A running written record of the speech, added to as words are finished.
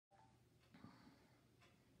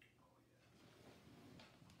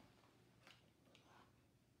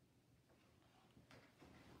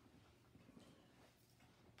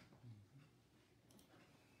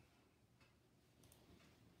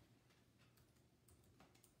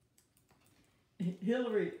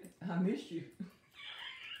Hillary, I missed you.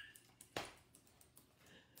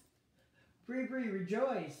 Bree,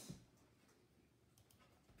 rejoice.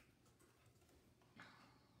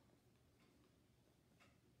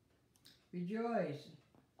 Rejoice.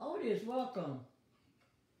 Otis, welcome.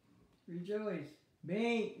 Rejoice.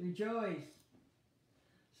 Bink, rejoice.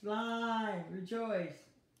 Slime, rejoice.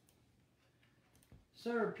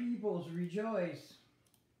 Sir Peoples, rejoice.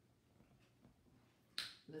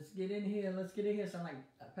 Let's get in here. Let's get in here. Sound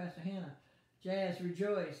like Pastor Hannah. Jazz,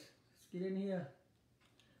 rejoice. Let's get in here.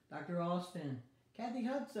 Dr. Austin. Kathy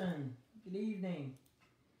Hudson, good evening.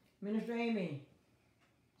 Minister Amy.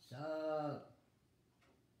 Sup.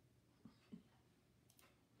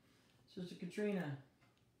 Sister Katrina.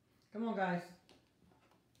 Come on, guys.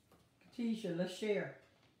 Katisha, let's share.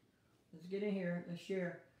 Let's get in here. Let's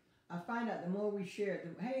share. I find out the more we share,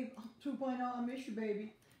 hey, 2.0, I miss you,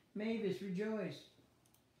 baby. Mavis, rejoice.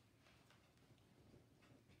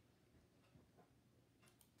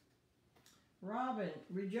 Robin,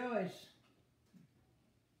 rejoice.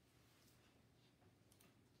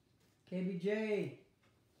 KBJ,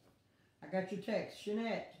 I got your text.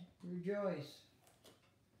 Shanette, rejoice.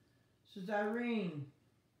 This is Irene,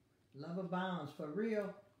 love abounds, for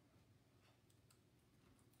real.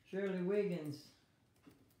 Shirley Wiggins.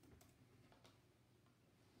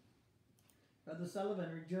 Brother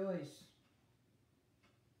Sullivan, rejoice.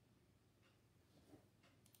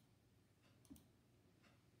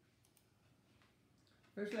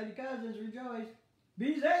 First Lady Cousins, rejoice.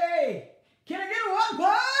 BZ, can I get a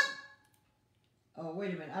what? Oh,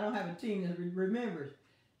 wait a minute. I don't have a team that remembers.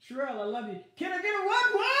 Sherelle, I love you. Can I get a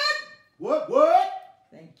what? What?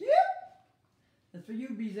 Thank you. That's for you,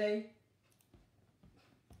 BZ.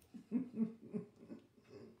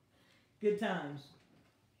 Good times.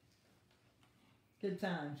 Good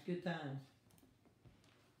times. Good times.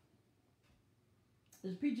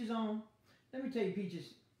 Is Peaches on? Let me tell you,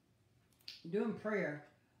 Peaches. Doing prayer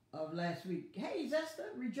of last week. Hey, Zesta,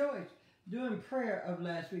 rejoice. Doing prayer of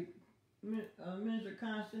last week. Minister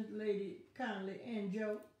Constance, Lady Conley, and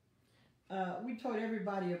Joe. We told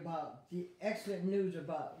everybody about the excellent news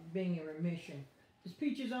about being in remission. Is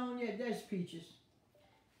Peaches on yet? That's Peaches.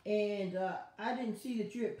 And I didn't see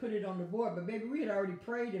that you had put it on the board, but baby, we had already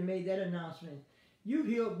prayed and made that announcement. You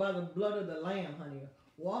healed by the blood of the Lamb, honey.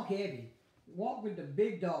 Walk heavy. Walk with the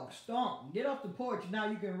big dog. Stomp. Get off the porch. Now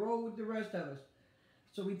you can roll with the rest of us.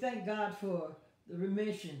 So we thank God for the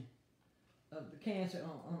remission of the cancer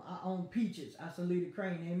on Peaches. I salute a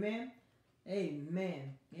crane. Amen.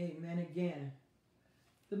 Amen. Amen again.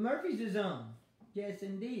 The Murphys is on. Yes,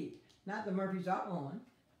 indeed. Not the Murphys are on.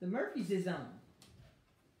 The Murphys is on.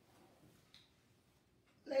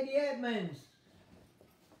 Lady Edmonds.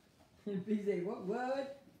 PZ, what would?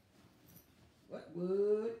 What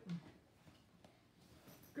would?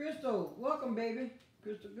 Crystal, welcome, baby.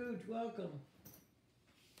 Crystal Gooch, welcome.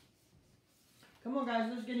 Come on, guys,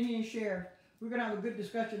 let's get in here and share. We're going to have a good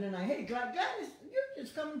discussion tonight. Hey, Gladys, you're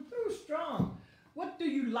just coming through strong. What do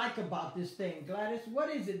you like about this thing, Gladys? What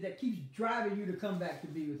is it that keeps driving you to come back to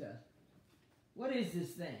be with us? What is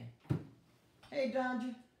this thing? Hey,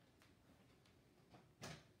 Donja.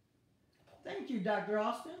 Thank you, Dr.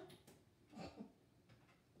 Austin.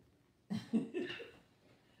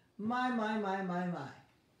 My.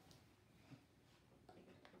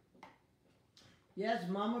 Yes,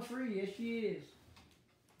 Mama Free. Yes, she is.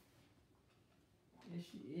 Yes,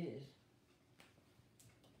 she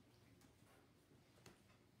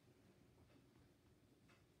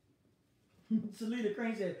is. Selena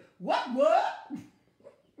Crane said, what?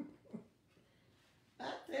 I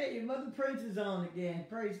tell you, Mother Prince is on again.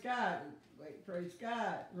 Praise God. Wait, praise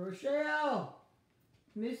God. Rochelle,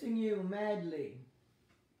 missing you madly.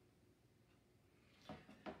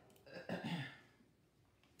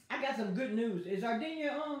 I got some good news. Is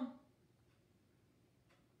Ardenia on?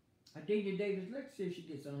 Ardenia Davis, let's see if she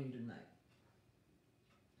gets on here tonight.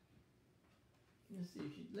 Let's see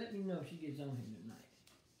if she, let me know if she gets on here tonight.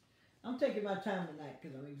 I'm taking my time tonight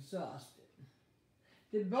because I'm exhausted.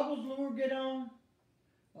 Did Bubbles Lure get on?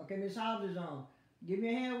 Okay, Miss Hobbs is on. Give me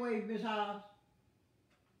a hand wave, Miss Hobbs.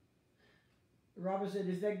 Robert said,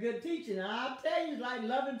 is that good teaching? And I'll tell you, it's like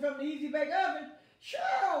loving from the Easy Bake Oven.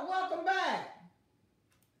 Cheryl, welcome back.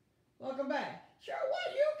 Welcome back. Cheryl,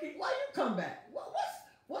 why you come back?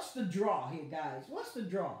 What's the draw here, guys? What's the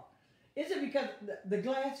draw? Is it because the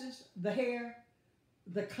glasses, the hair,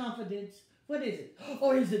 the confidence? What is it?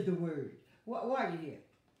 Or is it the word? Why are you here?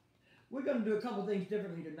 We're going to do a couple things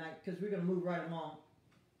differently tonight because we're going to move right along.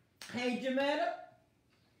 Hey, Jametta.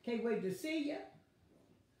 Can't wait to see you.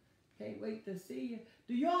 Can't wait to see you.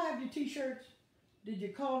 Do y'all have your t-shirts? Did you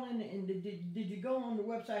call in and did you go on the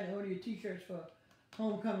website and order your t-shirts for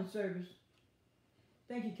homecoming service?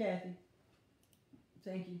 Thank you, Kathy.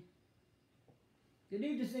 Thank you. Good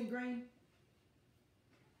evening, St. Green.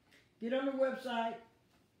 Get on the website.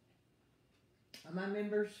 My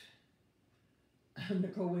members,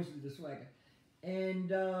 Nicole Wesley, the swagger, and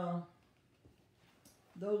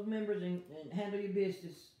those members and handle your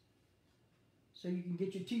business so you can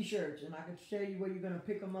get your t-shirts, and I can tell you where you're going to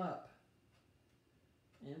pick them up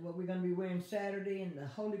and what we're going to be wearing Saturday and the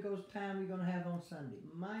Holy Ghost time we're going to have on Sunday.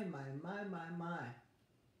 My.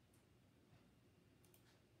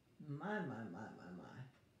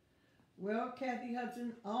 Well, Kathy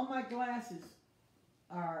Hudson, all my glasses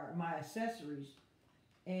are my accessories,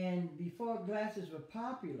 and before glasses were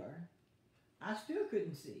popular, I still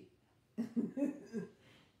couldn't see.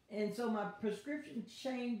 And so my prescription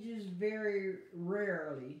changes very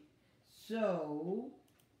rarely. So,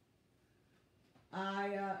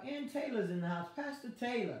 Ann Taylor's in the house. Pastor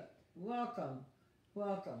Taylor, welcome.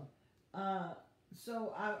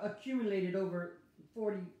 So I accumulated over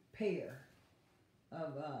 40 pair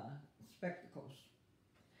of spectacles.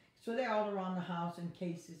 So they're all around the house in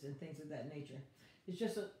cases and things of that nature. It's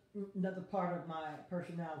just another part of my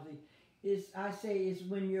personality. Is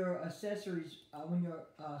when your accessories are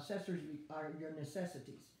your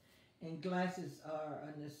necessities, and glasses are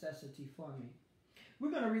a necessity for me.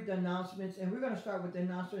 We're going to read the announcements, and we're going to start with the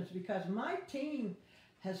announcements because my team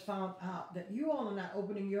has found out that you all are not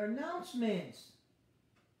opening your announcements.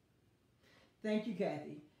 Thank you,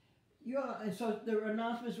 Kathy. And so the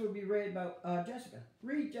announcements will be read by Jessica.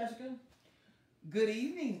 Read, Jessica. Good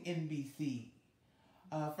evening, NBC.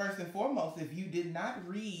 First and foremost, if you did not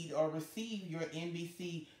read or receive your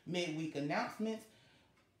NBC midweek announcements,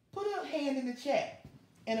 put a hand in the chat,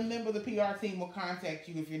 and a member of the PR team will contact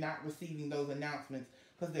you if you're not receiving those announcements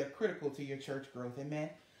because they're critical to your church growth. Amen.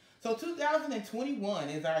 So 2021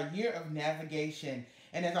 is our year of navigation,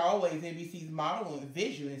 and as always, NBC's motto and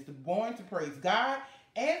vision is born to praise God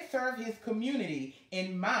and serve His community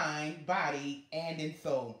in mind, body, and in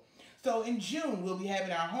soul. So in June, we'll be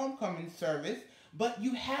having our homecoming service, but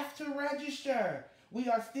you have to register. We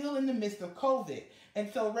are still in the midst of COVID,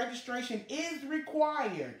 and so registration is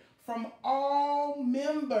required from all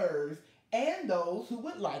members and those who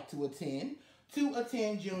would like to attend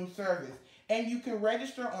June service. And you can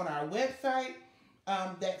register on our website.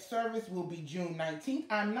 That service will be June 19th.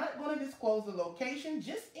 I'm not going to disclose the location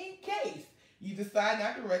just in case you decide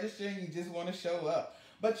not to register and you just want to show up.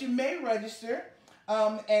 But you may register,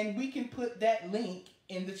 and we can put that link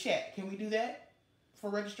in the chat. Can we do that for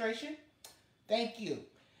registration? Thank you.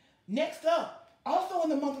 Next up, also in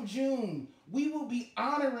the month of June, we will be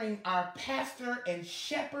honoring our pastor and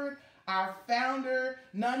shepherd, our founder,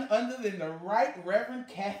 none other than the Right Reverend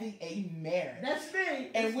Kathy A. Merritt. That's me.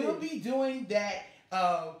 And we'll be doing that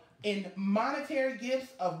in monetary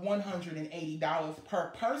gifts of $180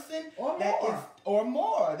 per person. Or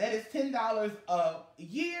more. That is $10 a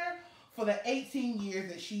year for the 18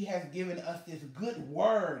 years that she has given us this good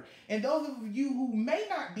word. And those of you who may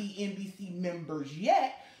not be NBC members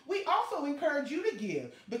yet, we also encourage you to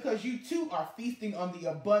give because you too are feasting on the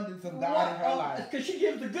abundance of God in her life. Because she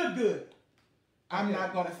gives the good. I'm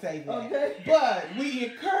not going to say that. Okay. But we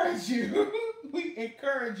encourage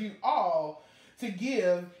you all to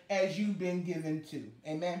give as you've been given to.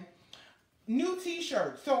 Amen. New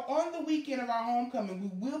t-shirts. So on the weekend of our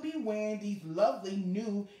homecoming, we will be wearing these lovely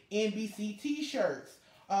new NBC t-shirts.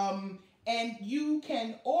 And you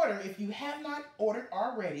can order, if you have not ordered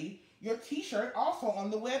already, your t-shirt also on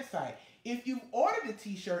the website. If you've ordered a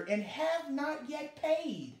t-shirt and have not yet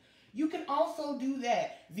paid, you can also do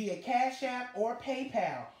that via Cash App or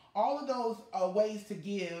PayPal. All of those are ways to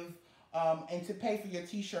give and to pay for your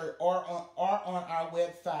t-shirt are on our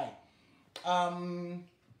website.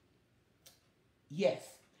 Yes.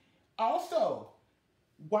 Also,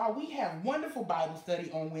 while we have wonderful Bible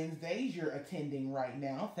study on Wednesdays, you're attending right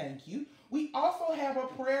now, thank you. We also have a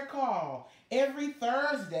prayer call every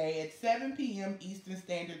Thursday at 7 p.m. Eastern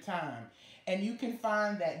Standard Time. And you can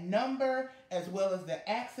find that number as well as the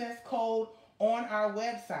access code on our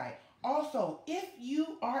website. Also, if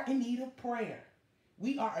you are in need of prayer,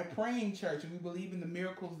 we are a praying church and we believe in the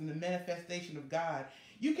miracles and the manifestation of God.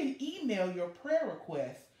 You can email your prayer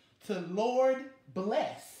requests to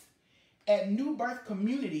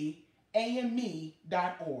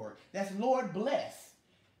lordbless@newbirthcommunityame.org. That's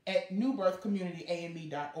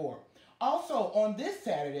lordbless@newbirthcommunityame.org. Also, on this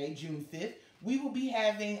Saturday, June 5th, we will be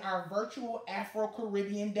having our virtual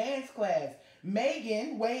Afro-Caribbean dance class.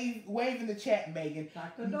 Megan, wave in the chat, Megan.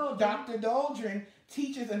 Dr. Doldrin. Dr. Doldrin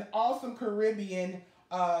teaches an awesome Caribbean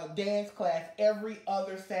dance class every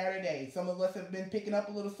other Saturday. Some of us have been picking up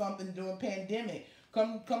a little something during pandemic.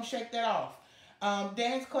 Come shake that off.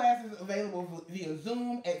 Dance class is available via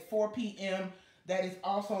Zoom at 4 p.m. That is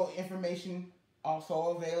also information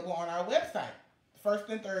also available on our website. First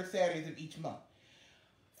and third Saturdays of each month.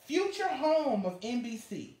 Future home of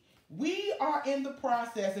NBC. We are in the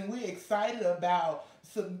process and we're excited about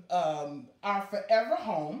our forever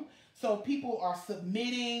home. So people are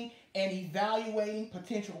submitting and evaluating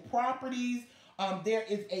potential properties. There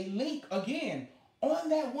is a link again on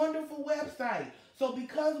that wonderful website. So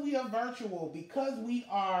because we are virtual, because we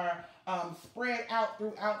are spread out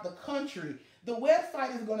throughout the country, the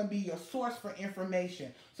website is going to be your source for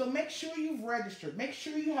information. So make sure you've registered. Make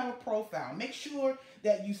sure you have a profile. Make sure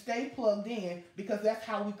that you stay plugged in, because that's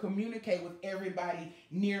how we communicate with everybody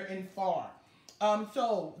near and far.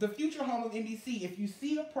 So the future home of NBC, if you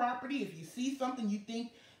see a property, if you see something you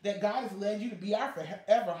think that God has led you to be our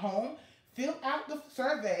forever home, fill out the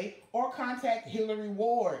survey or contact Hillary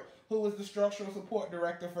Ward, who is the Structural Support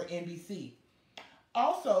Director for NBC.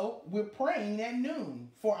 Also, we're praying at noon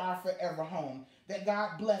for our forever home, that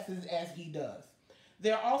God blesses as he does.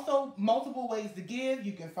 There are also multiple ways to give.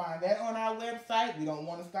 You can find that on our website. We don't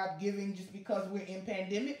want to stop giving just because we're in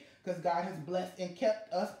pandemic, because God has blessed and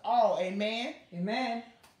kept us all. Amen? Amen.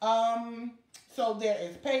 So there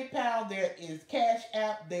is PayPal, there is Cash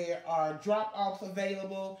App, there are drop-offs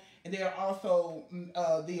available, and there are also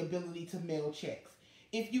the ability to mail checks.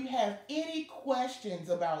 If you have any questions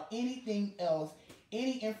about anything else,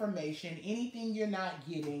 any information, anything you're not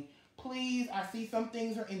getting, please, I see some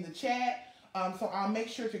things are in the chat, so I'll make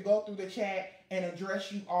sure to go through the chat and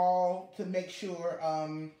address you all to make sure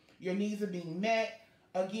your needs are being met.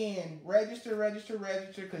 Again, register,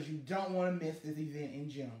 because you don't want to miss this event in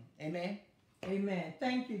June. Amen? Amen.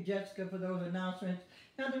 Thank you, Jessica, for those announcements.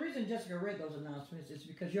 Now, the reason Jessica read those announcements is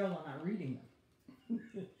because y'all are not reading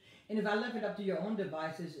them. And if I left it up to your own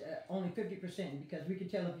devices, only 50%, because we can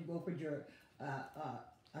tell if you've opened your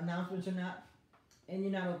announcements or not, and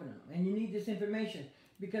you're not opening them. And you need this information,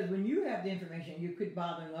 because when you have the information, you quit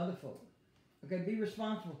bothering other folks. Okay, be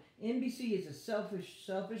responsible. NBC is a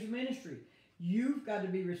selfish ministry. You've got to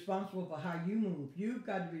be responsible for how you move. You've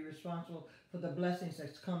got to be responsible for the blessings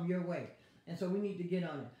that's come your way. And so we need to get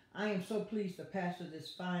on it. I am so pleased to pastor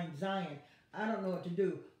this fine Zion. I don't know what to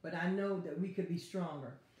do, but I know that we could be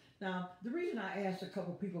stronger. Now, the reason I asked a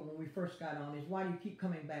couple people when we first got on is, why do you keep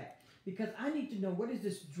coming back? Because I need to know, what is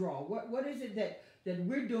this draw? What is it that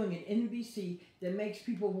we're doing at NBC that makes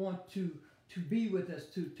people want to be with us,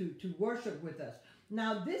 to worship with us?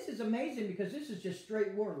 Now, this is amazing, because this is just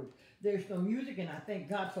straight word. There's no music, and I thank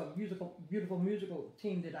God for a beautiful musical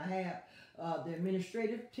team that I have. The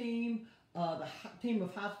administrative team, the team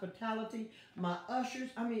of hospitality, my ushers.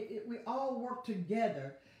 I mean, we all work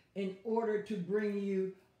together in order to bring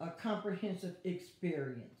you a comprehensive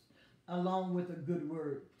experience, along with a good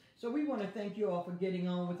word. So we want to thank you all for getting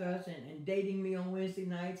on with us and dating me on Wednesday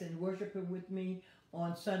nights and worshiping with me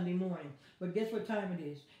on Sunday morning. But guess what time it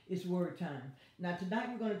is? It's word time. Now tonight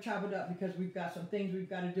we're going to chop it up, because we've got some things we've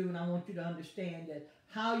got to do, and I want you to understand that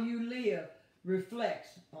how you live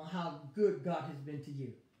reflects on how good God has been to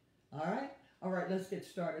you. All right? All right, let's get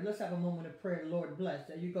started. Let's have a moment of prayer. Lord bless.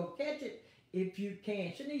 There you go. Catch it if you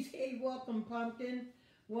can. Shanice, hey, welcome, Pumpkin.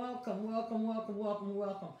 Welcome.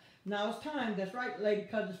 Now it's time, that's right, lady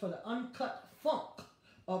cousins, for the uncut funk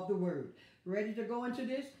of the word. Ready to go into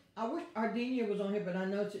this? I wish Ardenia was on here, but I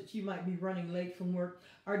know that she might be running late from work.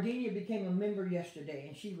 Ardenia became a member yesterday,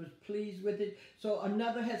 and she was pleased with it. So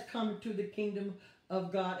another has come to the kingdom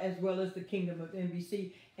of God, as well as the kingdom of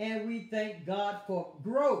NBC. And we thank God for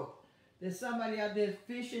growth. There's somebody out there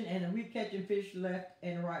fishing, and we're catching fish left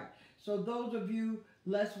and right. So those of you,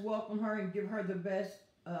 let's welcome her and give her the best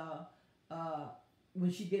when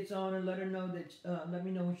she gets on, and let her know that, let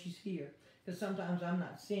me know when she's here, because sometimes I'm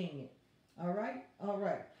not seeing it. All right? All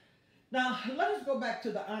right. Now, let us go back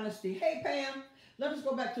to the honesty. Hey, Pam, let us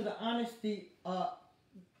go back to the honesty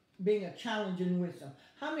being a challenge in wisdom.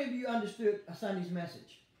 How many of you understood Sunday's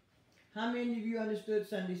message? How many of you understood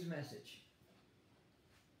Sunday's message?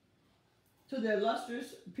 To the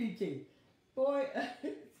illustrious PT. Boy,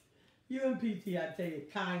 you and PT, I tell you,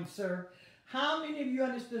 kind sir. How many of you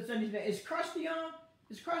understood Sunday's message? Is Krusty on?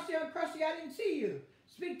 Is Krusty on? Krusty, I didn't see you.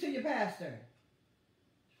 Speak to your pastor.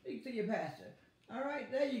 Speak to your pastor. All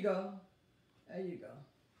right, there you go. There you go.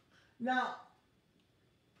 Now,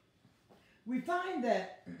 we find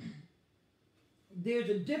that there's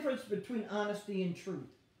a difference between honesty and truth.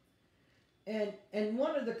 And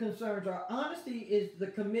one of the concerns are, honesty is the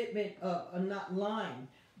commitment of not lying,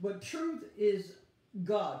 but truth is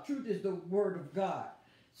God. Truth is the word of God.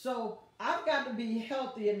 So I've got to be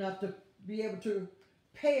healthy enough to be able to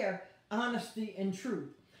pair honesty and truth.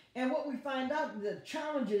 And what we find out, the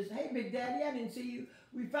challenge is, hey, Big Daddy, I didn't see you.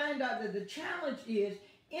 We find out that the challenge is,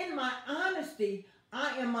 in my honesty,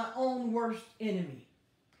 I am my own worst enemy.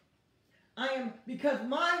 Because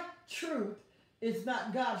my truth is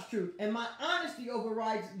not God's truth. And my honesty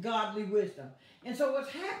overrides godly wisdom. And so what's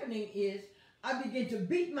happening is, I begin to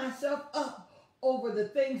beat myself up over the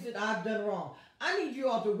things that I've done wrong. I need you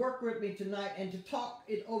all to work with me tonight and to talk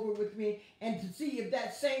it over with me and to see if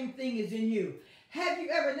that same thing is in you. Have you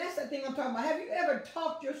ever, and that's the thing I'm talking about, have you ever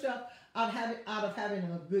talked yourself out of having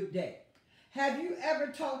a good day? Have you ever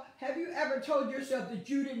told yourself that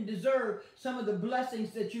you didn't deserve some of the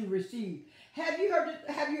blessings that you received? Have you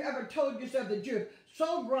ever told yourself that you're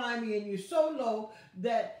so grimy and you're so low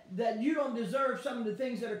that you don't deserve some of the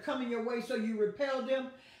things that are coming your way, so you repel them?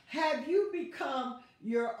 Have you become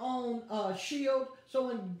your own shield? So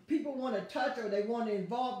when people want to touch or they want to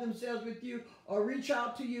involve themselves with you or reach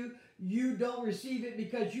out to you, you don't receive it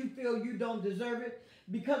because you feel you don't deserve it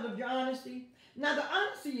because of your honesty? Now the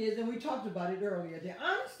honesty is, and we talked about it earlier, the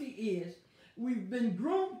honesty is we've been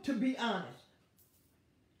groomed to be honest.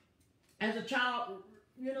 As a child,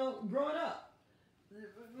 growing up,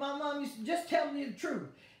 my mom used to just tell me the truth.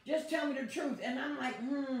 Just tell me the truth. And I'm like,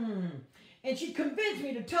 And she convinced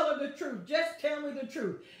me to tell her the truth. Just tell me the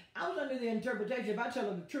truth. I was under the interpretation, if I tell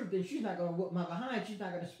her the truth, then she's not going to whoop my behind. She's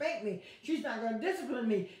not going to spank me. She's not going to discipline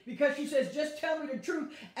me. Because she says, just tell me the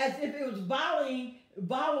truth, as if it was volleying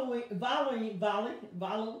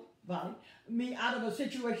me out of a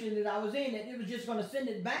situation that I was in, and it was just going to send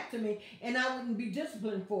it back to me, and I wouldn't be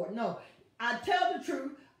disciplined for it. No, I tell the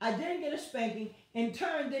truth. I didn't get a spanking. In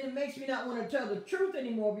turn, then it makes me not want to tell the truth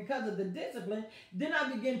anymore because of the discipline. Then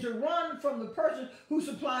I begin to run from the person who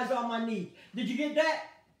supplies all my needs. Did you get that?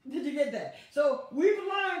 Did you get that? So we've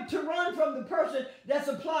learned to run from the person that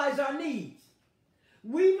supplies our needs.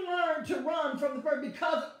 We've learned to run from the person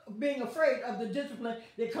because of being afraid of the discipline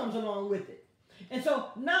that comes along with it. And so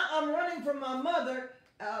now I'm running from my mother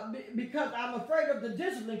because I'm afraid of the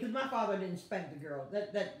discipline, because my father didn't spank the girl.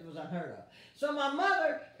 That was unheard of. So my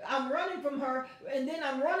mother, I'm running from her, and then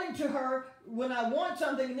I'm running to her when I want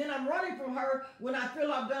something, and then I'm running from her when I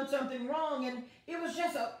feel I've done something wrong. And it was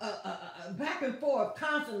just a back and forth,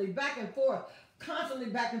 constantly back and forth,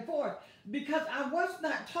 because I was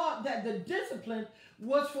not taught that the discipline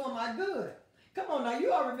was for my good. Come on now,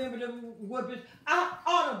 you all remember the whoopings. I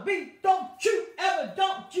ought to be, don't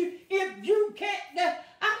you, if you can't.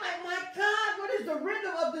 I'm like, my God, what is the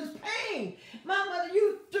rhythm of this pain? My mother,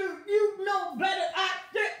 you know better.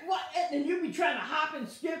 What? And you be trying to hop and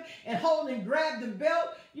skip and hold and grab the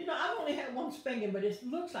belt. I've only had one spanking, but it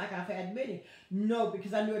looks like I've had many. No,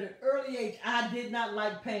 because I knew at an early age, I did not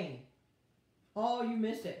like pain. Oh, you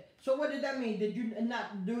missed it. So what did that mean? Did you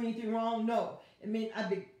not do anything wrong? No. It meant I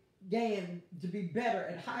began to be better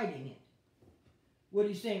at hiding it. What are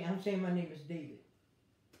you saying? I'm saying my name is David.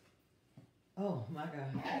 Oh, my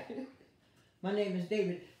God. My name is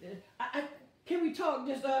David. Can we talk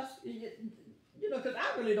just us? Because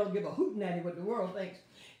I really don't give a hootenanny what the world thinks.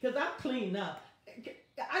 Because I'm clean now.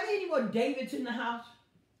 Are there any more Davids in the house?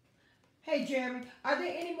 Hey, Jeremy, are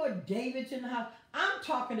there any more Davids in the house? I'm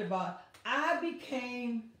talking about I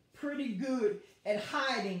became pretty good at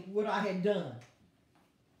hiding what I had done.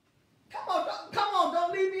 Come on,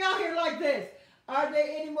 don't leave me out here like this. Are there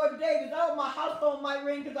any more Davids? Oh, my house phone might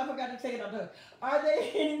ring because I forgot to take it out there. Are there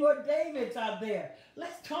any more Davids out there?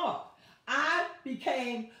 Let's talk. I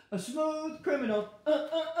became a smooth criminal.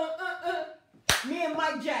 Me and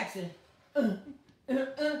Mike Jackson.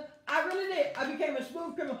 I really did. I became a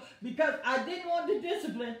smooth criminal because I didn't want the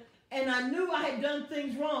discipline, and I knew I had done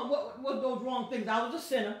things wrong. What were those wrong things? I was a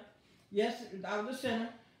sinner. Yes, I was a sinner.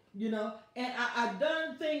 And I had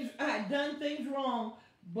done things wrong,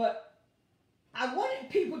 but I wanted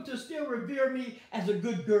people to still revere me as a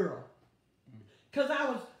good girl. Because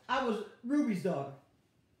I was Ruby's daughter,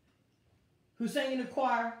 who sang in the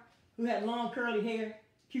choir, who had long curly hair,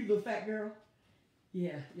 cute little fat girl.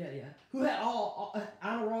 Yeah. Who had all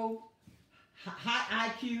honor roll, high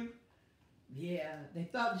IQ. Yeah, they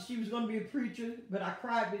thought that she was going to be a preacher, but I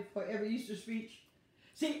cried for every Easter speech.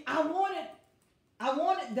 See, I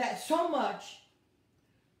wanted that so much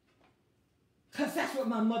because that's what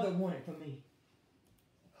my mother wanted for me.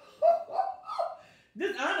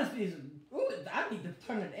 This honesty is, I need to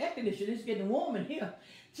turn on the air conditioner. It's getting warm in here.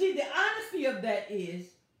 See, the honesty of that is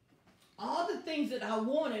all the things that I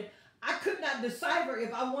wanted, I could not decipher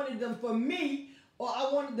if I wanted them for me or I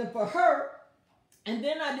wanted them for her. And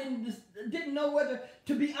then I didn't know whether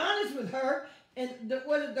to be honest with her and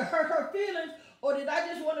whether to hurt her feelings Or did I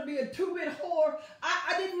just want to be a two-bit whore?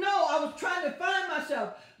 I didn't know. I was trying to find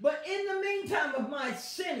myself. But in the meantime of my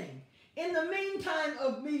sinning, in the meantime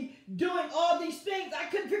of me doing all these things, I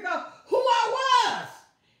couldn't figure out who I was.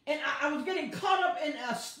 And I was getting caught up in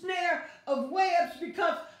a snare of webs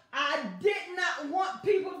because I did not want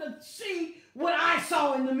people to see what I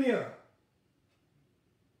saw in the mirror.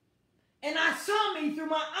 And I saw me through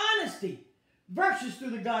my honesty versus through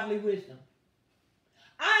the godly wisdom.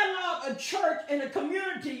 I allowed a church and a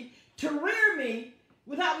community to rear me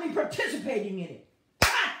without me participating in it.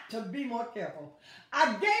 Got to be more careful.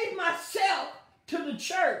 I gave myself to the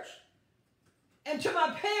church and to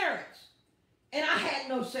my parents, and I had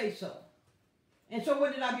no say-so. And so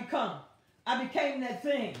what did I become? I became that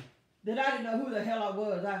thing that I didn't know who the hell I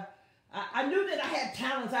was. I knew that I had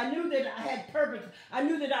talents. I knew that I had purpose. I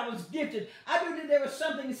knew that I was gifted. I knew that there was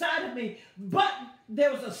something inside of me, but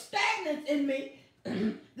there was a stagnance in me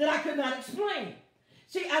that I could not explain.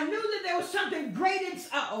 See, I knew that there was something great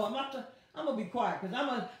inside. Oh, I'm going to be quiet because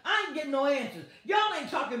I ain't getting no answers. Y'all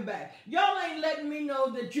ain't talking back. Y'all ain't letting me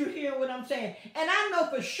know that you hear what I'm saying. And I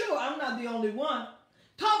know for sure I'm not the only one.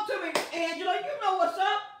 Talk to me, Angela. You know what's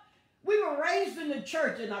up. We were raised in the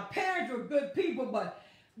church and our parents were good people, but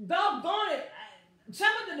doggone it, some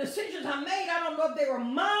of the decisions I made, I don't know if they were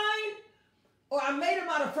mine or I made them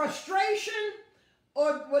out of frustration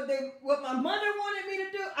or what my mother wanted me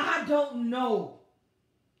to do. I don't know.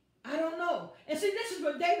 I don't know. And see, this is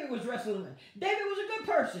what David was wrestling with. David was a good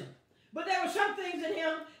person, but there were some things in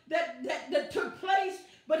him that took place,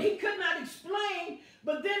 but he could not explain.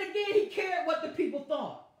 But then again, he cared what the people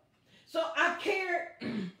thought. So I cared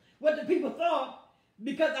what the people thought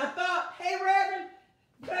because I thought, hey, Reverend,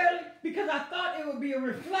 barely, because I thought it would be a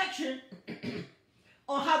reflection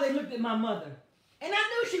on how they looked at my mother. And I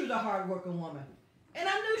knew she was a hard-working woman. And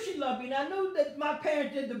I knew she loved me. And I knew that my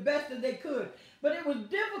parents did the best that they could. But it was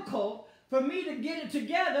difficult for me to get it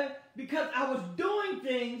together because I was doing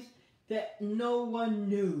things that no one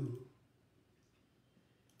knew.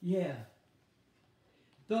 Yeah.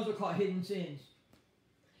 Those are called hidden sins.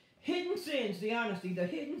 Hidden sins, the honesty, the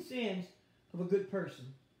hidden sins of a good person.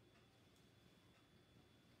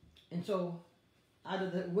 And so, out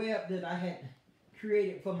of the web that I had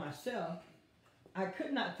created for myself, I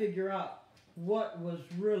could not figure out what was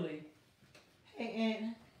really,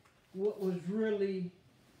 what was really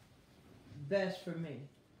best for me.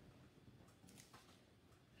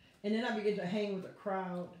 And then I began to hang with a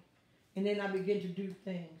crowd, and then I began to do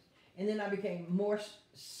things, and then I became more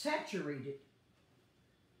saturated.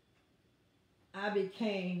 I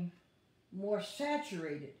became more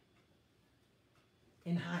saturated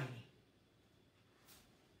in hiding.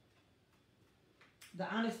 The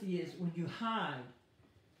honesty is when you hide,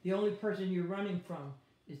 the only person you're running from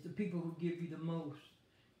is the people who give you the most.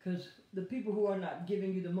 Because the people who are not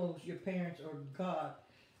giving you the most, your parents or God,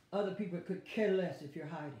 other people could care less if you're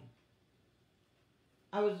hiding.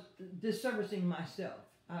 I was disservicing myself.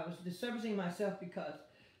 I was disservicing myself because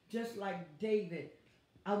just like David,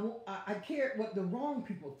 I cared what the wrong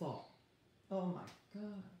people thought. Oh my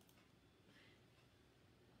God.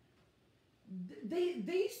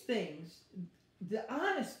 These things, the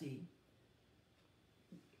honesty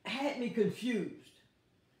had me confused.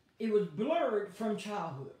 It was blurred from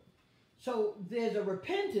childhood. So there's a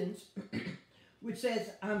repentance which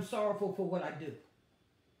says, I'm sorrowful for what I do.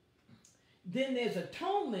 Then there's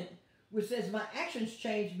atonement which says my actions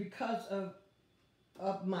change because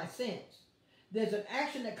of my sins. There's an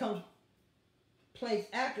action that comes place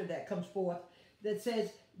after that comes forth that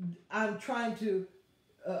says I'm trying to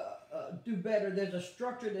do better. There's a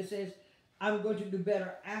structure that says I'm going to do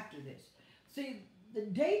better after this. See,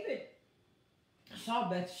 David saw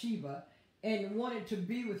Bathsheba and wanted to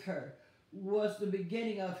be with her was the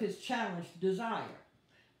beginning of his challenged desire.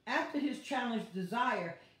 After his challenged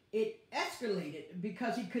desire, it escalated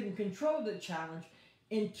because he couldn't control the challenge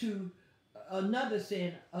into another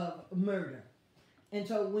sin of murder. And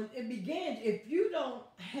so when it begins, if you don't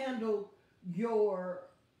handle your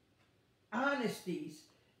honesties,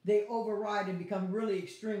 they override and become really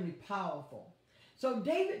extremely powerful. So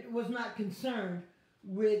David was not concerned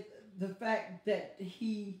with the fact that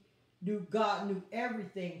he knew God knew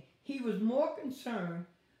everything. He was more concerned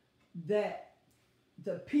that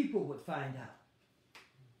the people would find out.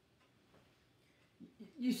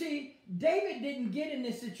 You see, David didn't get in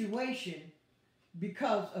this situation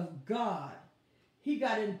because of God. He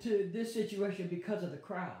got into this situation because of the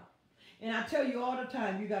crowd. And I tell you all the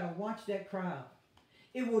time, you got to watch that crowd.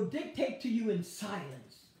 It will dictate to you in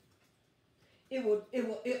silence. It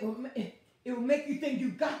will make you think you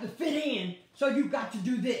got to fit in, so you got to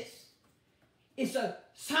do this. It's a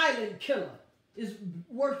silent killer. is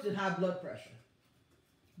worse than high blood pressure.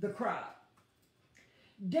 The crowd.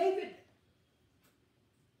 David,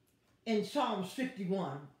 in Psalms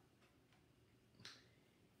 51,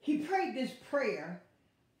 he prayed this prayer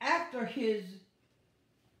after his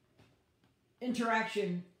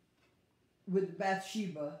interaction with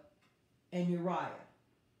Bathsheba and Uriah.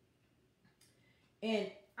 And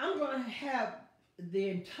I'm going to have the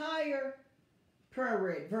entire prayer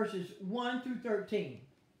read, verses 1 through 13.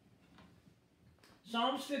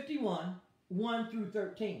 Psalms 51, 1 through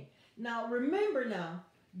 13. Now, remember now,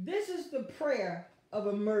 this is the prayer of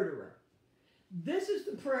a murderer. This is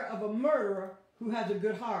the prayer of a murderer who has a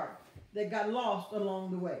good heart that got lost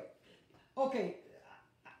along the way. Okay,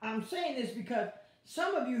 I'm saying this because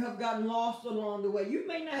some of you have gotten lost along the way. You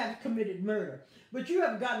may not have committed murder, but you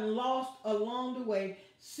have gotten lost along the way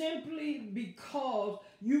simply because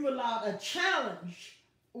you've allowed a challenge,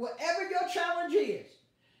 whatever your challenge is,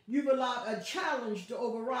 you've allowed a challenge to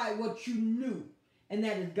override what you knew, and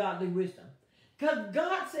that is godly wisdom. Because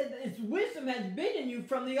God said that His wisdom has been in you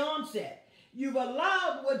from the onset. You've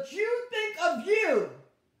allowed what you think of you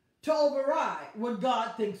to override what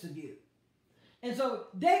God thinks of you. And so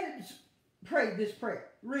David prayed this prayer.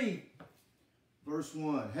 Read. Verse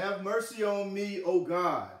 1. Have mercy on me, O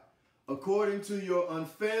God, according to your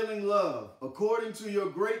unfailing love, according to your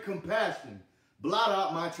great compassion, blot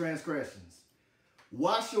out my transgressions.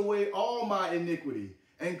 Wash away all my iniquity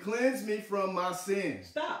and cleanse me from my sins.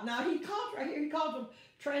 Stop. Now he calls right here, he calls them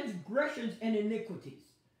transgressions and iniquities.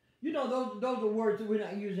 You know, those are words that we're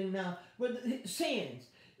not using now. But sins,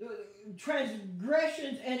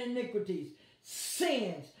 transgressions and iniquities,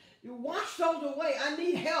 sins. You wash those away. I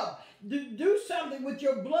need help. Do something with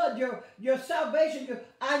your blood, your salvation.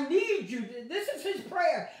 I need you. This is his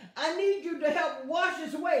prayer. I need you to help wash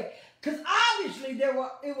this away. Because obviously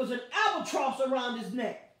it was an albatross around his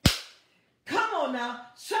neck. Come on now.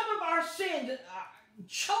 Some of our sins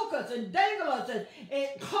choke us and dangle us and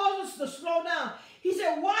cause us to slow down. He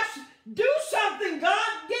said, do something, God.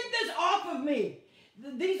 Get this off of me.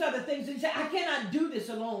 These are the things he said, I cannot do this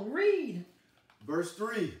alone. Read. Verse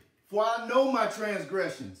 3. For I know my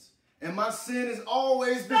transgressions, and my sin is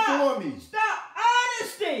always before me. Stop.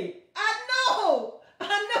 Honesty. I know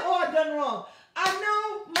I've done wrong. I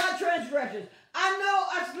know my transgressions. I know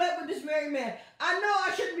I slept with this married man. I know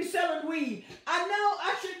I shouldn't be selling weed. I know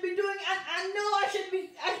I shouldn't be doing, I know I shouldn't be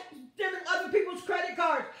stealing other people's credit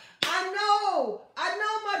cards. I know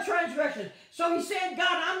my transgressions. So he said, God,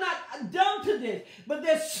 I'm not dumb to this, but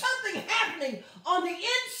there's something happening on the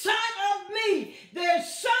inside of me. There's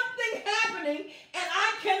something happening, and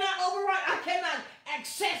I cannot override, I cannot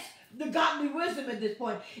access the godly wisdom at this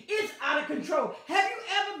point. It's out of control. Have you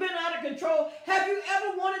ever been out of control? Have you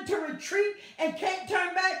ever wanted to retreat and can't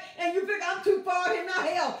turn back, and you think, I'm too far here now,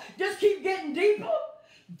 hell, just keep getting deeper?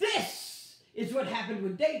 This is what happened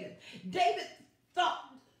with David. David thought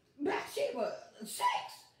Bathsheba, sex.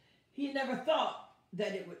 He never thought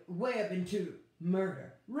that it would web into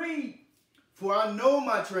murder. Read. For I know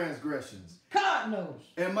my transgressions. God knows.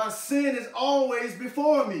 And my sin is always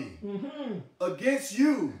before me. Against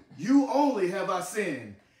you, you only have I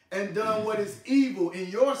sinned and done what is evil in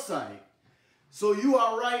your sight. So you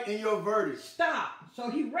are right in your verdict. Stop. So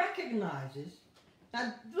he recognizes,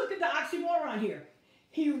 now look at the oxymoron here.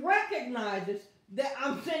 He recognizes that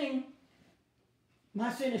I'm sinning.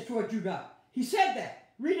 My sin is toward you, God. He said that.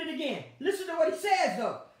 Read it again. Listen to what he says,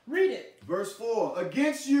 though. Read it. Verse 4.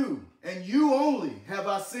 Against you, and you only, have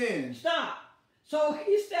I sinned. Stop. So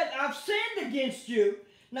he said, I've sinned against you.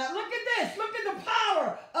 Now look at this. Look at the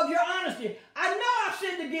power of your honesty. I know I've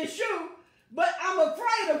sinned against you, but I'm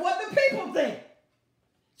afraid of what the people think.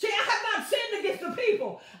 See, I have not sinned against the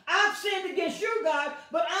people. I've sinned against you, God,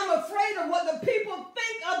 but I'm afraid of what the people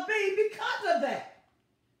think of me because of that.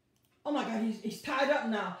 Oh my God, he's tied up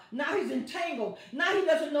now. Now he's entangled. Now he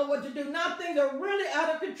doesn't know what to do. Now things are really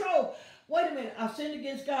out of control. Wait a minute, I've sinned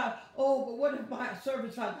against God. Oh, but what if my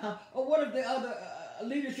servants find out? Or what if the other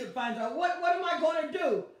leadership finds out? What am I going to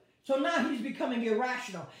do? So now he's becoming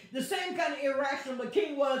irrational. The same kind of irrational the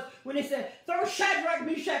king was when he said, throw Shadrach,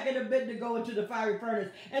 Meshach, and Abednego into the fiery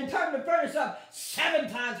furnace and turn the furnace up 7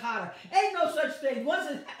 times hotter. Ain't no such thing.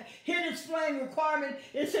 Once it hit its flame requirement,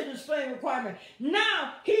 it's hit its flame requirement.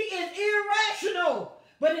 Now he is irrational.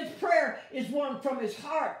 But his prayer is one from his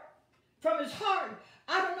heart. From his heart.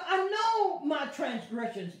 I know my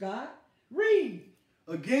transgressions, God. Read.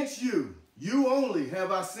 Against you, you only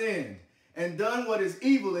have I sinned and done what is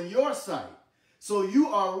evil in your sight. So you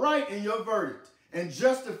are right in your verdict and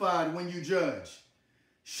justified when you judge.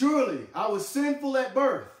 Surely I was sinful at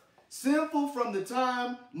birth, sinful from the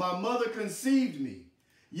time my mother conceived me.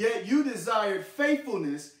 Yet you desired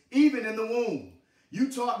faithfulness even in the womb. You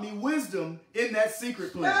taught me wisdom in that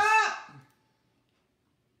secret place. Stop!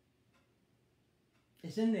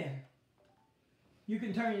 It's in there. You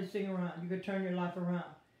can turn this thing around. You can turn your life around.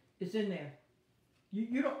 It's in there.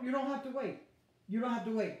 You don't have to wait. You don't have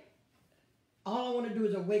to wait. All I want to do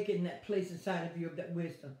is awaken that place inside of you of that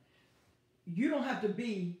wisdom. You don't have to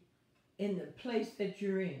be in the place that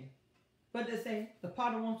you're in. But they say the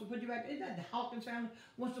potter wants to put you back. Isn't that the Hawkins family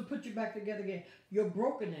wants to put you back together again? Your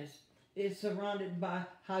brokenness is surrounded by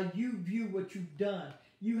how you view what you've done.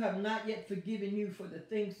 You have not yet forgiven you for the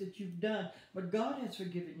things that you've done, but God has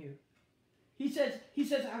forgiven you. He says,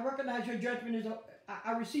 I recognize your judgment is,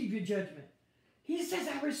 I receive your judgment. He says,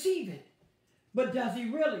 I receive it. But does he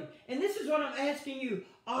really? And this is what I'm asking you.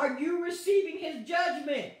 Are you receiving his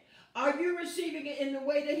judgment? Are you receiving it in the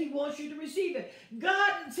way that he wants you to receive it?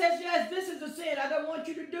 God says, yes, this is a sin. I don't want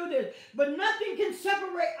you to do this. But nothing can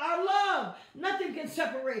separate our love. Nothing can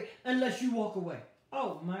separate unless you walk away.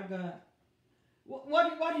 Oh, my God.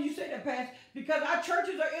 Why do you say that, Pastor? Because our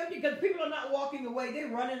churches are empty because people are not walking away. They're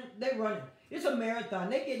running. It's a marathon.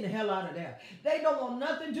 They're getting the hell out of there. They don't want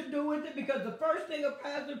nothing to do with it because the first thing a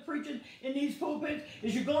pastor preaching in these pulpits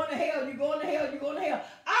is you're going to hell, you're going to hell, you're going to hell.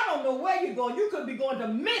 I don't know where you're going. You could be going to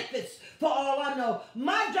Memphis for all I know.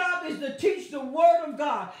 My job is to teach the word of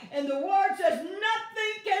God. And the word says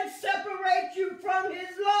nothing can separate you from his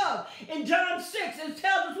love. In John 6, it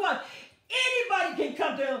tells us what? Anybody can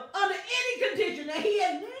come to him under any condition, and he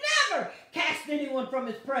has never cast anyone from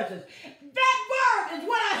his presence. That word is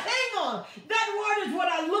what I hang on. That word is what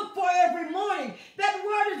I look for every morning. That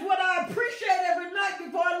word is what I appreciate every night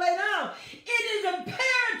before I lay down. It is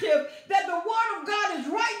imperative that the word of God is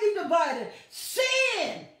rightly divided.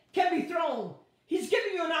 Sin can be thrown. He's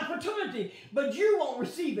giving you an opportunity, but you won't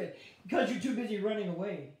receive it because you're too busy running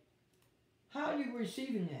away. How are you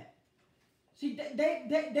receiving that? See,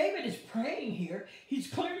 David is praying here. He's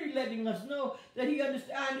clearly letting us know that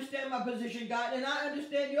I understand my position, God, and I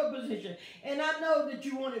understand your position. And I know that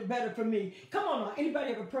you want it better for me. Come on now.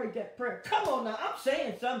 Anybody ever prayed that prayer? Come on now. I'm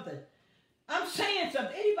saying something. I'm saying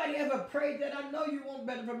something. Anybody ever prayed that? I know you want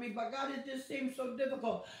better for me, but God, it just seems so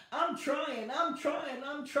difficult. I'm trying.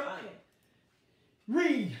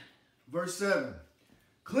 Read. Verse 7.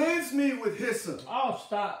 Cleanse me with hyssop. Oh,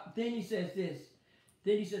 stop. Then he says this.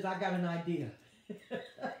 Then he says, I got an idea.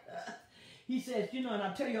 He says, and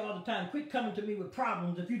I tell you all the time, quit coming to me with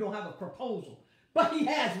problems if you don't have a proposal. But he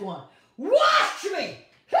has one. Wash me!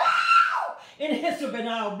 In hyssop and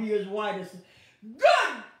I'll be as white as...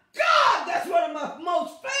 Good God! That's one of my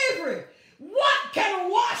most favorite. What can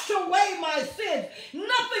wash away my sins?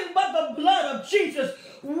 Nothing but the blood of Jesus.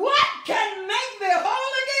 What can make me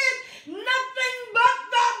whole again? Nothing but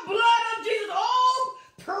the blood of Jesus. Oh,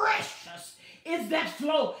 precious is that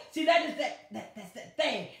flow. See, that's that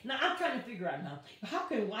thing. Now, I'm trying to figure out now, how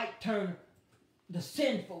can white turn the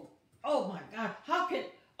sinful? Oh, my God.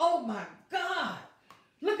 Oh, my God.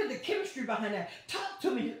 Look at the chemistry behind that. Talk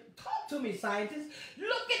to me, scientists.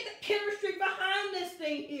 Look at the chemistry behind this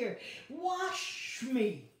thing here. Wash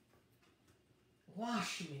me.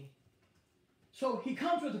 Wash me. So he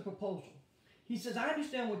comes with a proposal. He says, I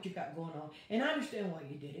understand what you got going on, and I understand why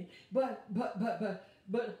you did it, but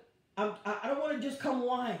I don't want to just come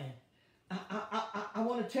whining. I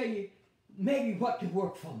want to tell you maybe what could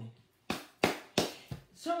work for me.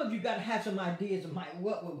 Some of you got to have some ideas of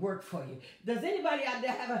what would work for you. Does anybody out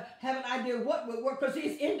there have an idea of what would work? Because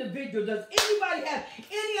it's individual. Does anybody have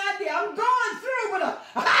any idea? I'm going through with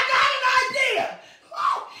I got an idea.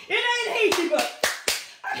 Oh, it ain't easy, but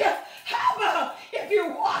how about if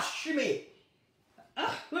you wash me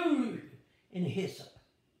in hyssop?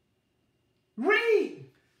 Read.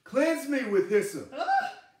 Cleanse me with hyssop,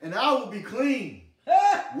 and I will be clean.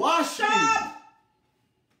 Wash me.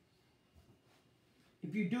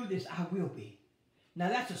 If you do this, I will be. Now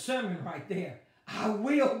that's a sermon right there. I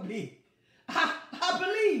will be. I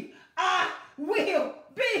believe I will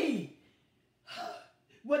be.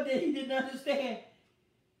 What that he didn't understand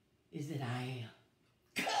is that I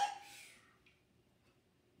am.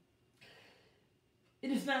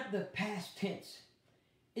 It is not the past tense.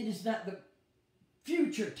 It is not the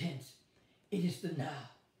future tense. It is the now.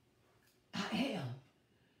 I am.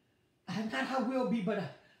 I'm not I will be, but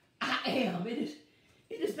I am. It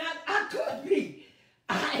is not I could be.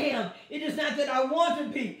 I am. It is not that I want to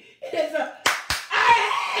be. It is I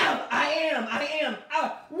am.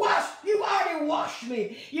 You already washed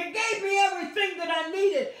me. You gave me everything that I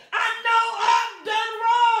needed. I know I've done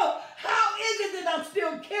wrong. How is it that I'm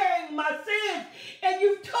still carrying my sins? And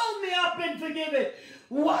you've told me I've been forgiven.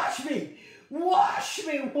 Wash me. Wash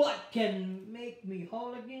me. What can make me whole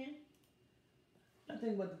all again?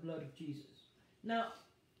 Nothing but the blood of Jesus. Now,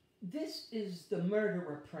 this is the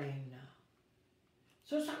murderer praying now.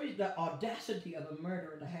 So somebody's the audacity of a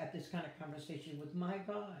murderer to have this kind of conversation with my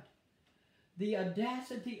God. The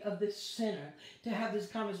audacity of this sinner to have this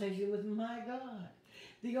conversation with my God.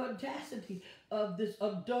 The audacity of this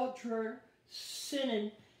adulterer,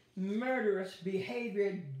 sinning, murderous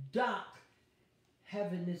behavior doc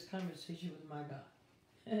having this conversation with my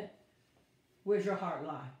God. Where's your heart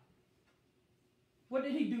lie? What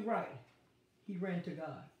did he do right? He ran to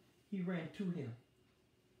God. He ran to him.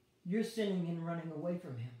 You're sinning and running away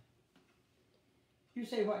from him. You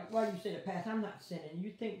say, why do you say that, Pastor? I'm not sinning.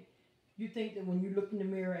 You think that when you look in the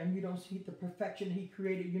mirror and you don't see the perfection he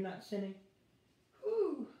created, you're not sinning?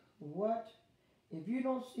 Whew, what? If you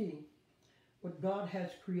don't see what God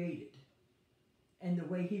has created and the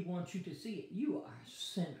way he wants you to see it, you are a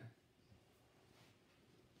sinner.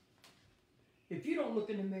 If you don't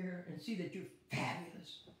look in the mirror and see that you're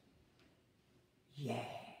fabulous, yes.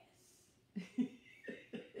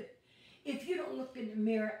 If you don't look in the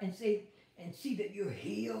mirror and see that you're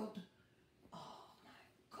healed, oh my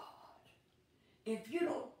God. If you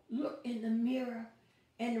don't look in the mirror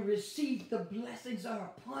and receive the blessings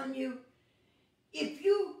are upon you, if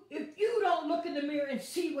you don't look in the mirror and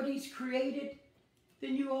see what he's created,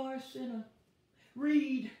 then you are a sinner.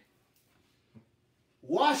 Read.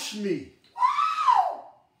 Wash me,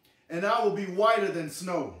 and I will be whiter than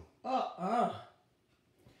snow.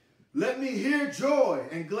 Let me hear joy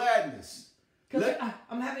and gladness. Because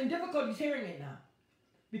I'm having difficulties hearing it now.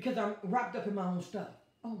 Because I'm wrapped up in my own stuff.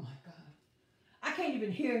 Oh my God. I can't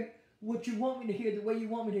even hear what you want me to hear the way you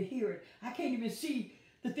want me to hear it. I can't even see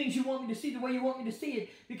the things you want me to see the way you want me to see it.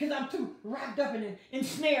 Because I'm too wrapped up in it,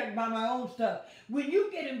 ensnared by my own stuff. When you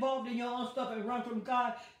get involved in your own stuff and run from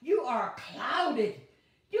God, you are clouded.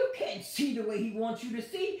 You can't see the way he wants you to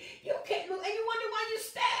see. You can't move. And you wonder why you're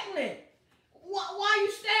stagnant. Why are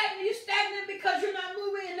you stagnant? You're stagnant because you're not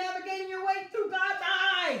moving and navigating your way through God's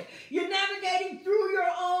eyes. You're navigating through your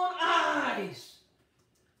own eyes.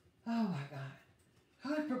 Oh my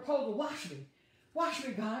God. His proposal, wash me. Wash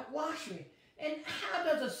me, God, wash me. And how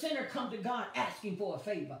does a sinner come to God asking for a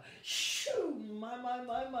favor? Shoo, my.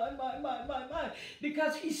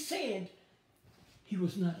 Because he sinned, he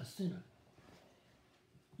was not a sinner.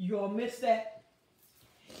 You all missed that?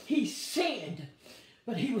 He sinned,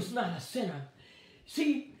 but he was not a sinner.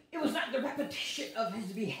 See, it was not the repetition of his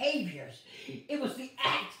behaviors. It was the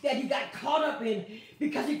act that he got caught up in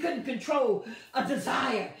because he couldn't control a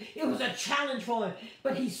desire. It was a challenge for him.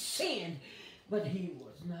 But he sinned, but he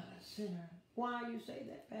was not a sinner. Why you say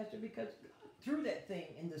that, Pastor? Because God threw that thing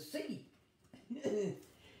in the sea.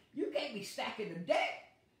 You can't be stacking the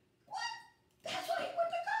deck. What? That's why he went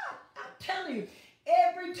to God. I'm telling you,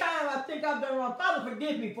 every time I think I've done wrong, Father,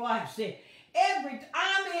 forgive me for I have sinned.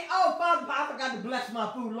 Oh, Father, I forgot to bless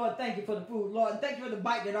my food. Lord, thank you for the food. Lord, thank you for the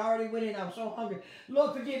bite that already went in. I was so hungry.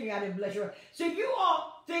 Lord, forgive me, I didn't bless you. See, you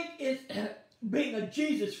all think it's being a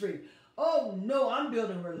Jesus freak. Oh, no, I'm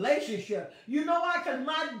building relationship. You know why? Because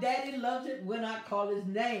my daddy loves it when I call his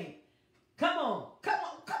name. Come on.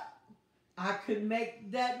 I could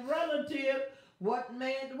make that relative. One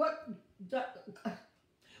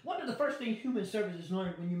of the first things human services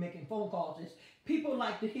learn when you're making phone calls is people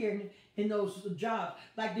like to hear in those jobs,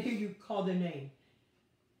 like to hear you call their name.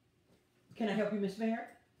 Can I help you, Miss Merritt?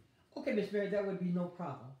 Okay, Miss Merritt, that would be no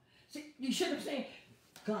problem. See, you should have said,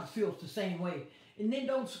 God feels the same way. And then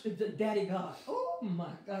Daddy God. Oh my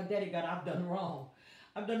God, Daddy God, I've done wrong.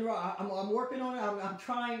 I'm working on it. I'm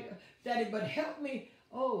trying, Daddy, but help me.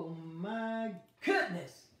 Oh my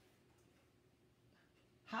goodness.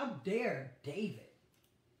 How dare David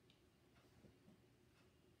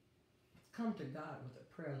come to God with a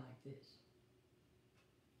prayer like this?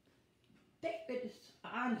 David's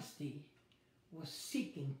honesty was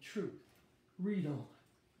seeking truth. Read on.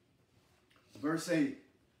 Verse 8.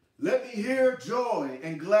 Let me hear joy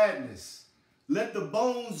and gladness. Let the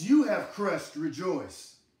bones you have crushed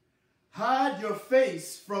rejoice. Hide your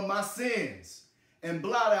face from my sins and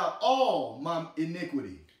blot out all my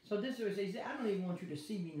iniquity. So this verse says, I don't even want you to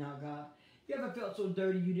see me now, God. You ever felt so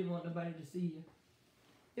dirty you didn't want nobody to see you?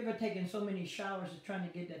 You ever taken so many showers trying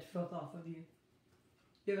to get that filth off of you?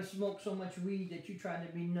 You ever smoked so much weed that you tried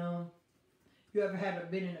to be known? You ever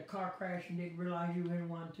been in a car crash and didn't realize you were in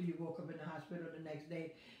one until you woke up in the hospital the next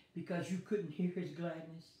day because you couldn't hear his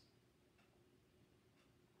gladness?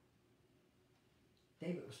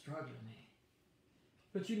 David was struggling, man.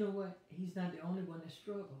 But you know what? He's not the only one that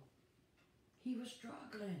struggled. He was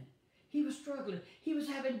struggling. He was struggling. He was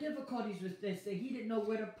having difficulties with this thing. He didn't know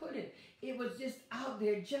where to put it. It was just out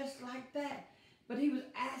there just like that. but he was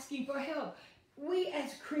asking for help. We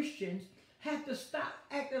as Christians have to stop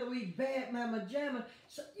acting like we bad mama jamma.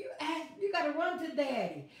 So you got to run to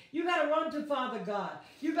daddy. You got to run to Father God.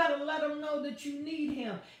 You got to let him know that you need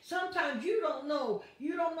him. Sometimes you don't know.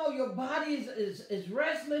 You don't know your body is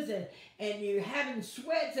restless and you're having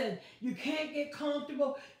sweats and you can't get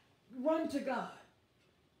comfortable. Run to God.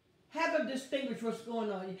 Have him distinguish what's going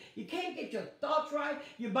on. You can't get your thoughts right.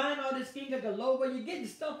 You're buying all this ginkgo biloba. You're getting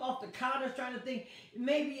stuff off the counter trying to think.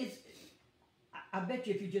 Maybe it's, I bet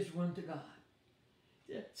you if you just run to God.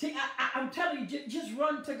 See, I'm telling you, just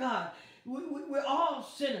run to God. We're all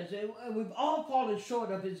sinners, and we've all fallen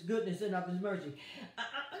short of his goodness and of his mercy.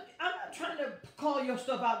 I'm not trying to call your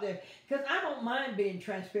stuff out there, because I don't mind being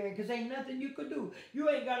transparent, because ain't nothing you could do. You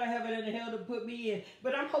ain't got to have it in hell to put me in.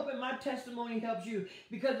 But I'm hoping my testimony helps you,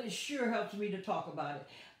 because it sure helps me to talk about it.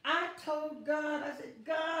 I told God, I said,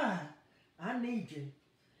 God, I need you.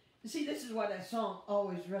 You see, this is why that song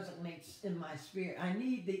always resonates in my spirit. I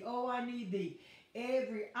need thee, oh, I need thee.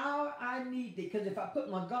 Every hour I need thee. Because if I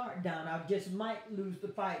put my guard down, I just might lose the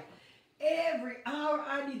fight. Every hour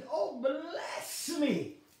I need, oh, bless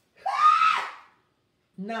me.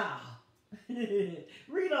 Now,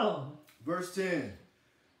 read on. Verse 10.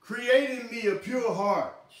 Create in me a pure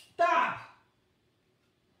heart. Stop.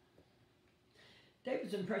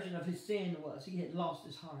 David's impression of his sin was he had lost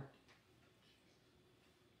his heart.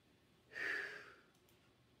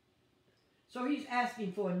 So he's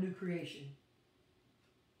asking for a new creation.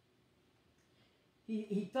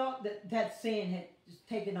 He thought that sin had just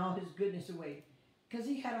taken all his goodness away, because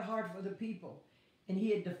he had a heart for the people, and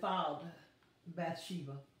he had defiled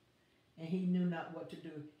Bathsheba, and he knew not what to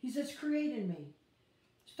do. He says, create in me.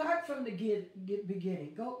 Start from the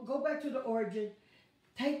beginning. Go back to the origin.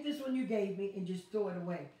 Take this one you gave me and just throw it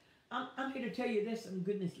away. I'm here to tell you there's some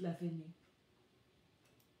goodness left in you.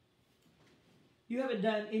 You haven't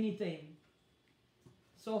done anything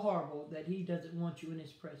so horrible that he doesn't want you in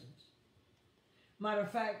his presence. Matter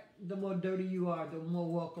of fact, the more dirty you are, the more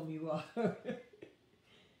welcome you are.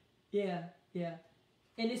 Yeah.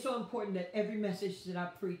 And it's so important that every message that I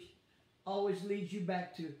preach always leads you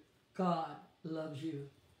back to God loves you.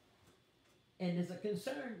 And there's a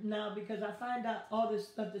concern now, because I find out all this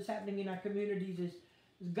stuff that's happening in our communities is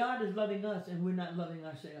God is loving us and we're not loving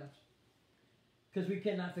ourselves. Because we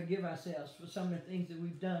cannot forgive ourselves for some of the things that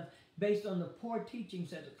we've done based on the poor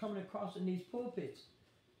teachings that are coming across in these pulpits.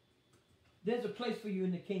 There's a place for you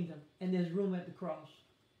in the kingdom, and there's room at the cross.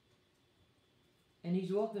 And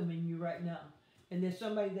he's welcoming you right now. And there's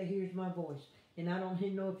somebody that hears my voice. And I don't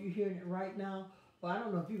know if you're hearing it right now, or I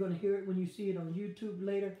don't know if you're going to hear it when you see it on YouTube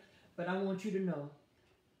later, but I want you to know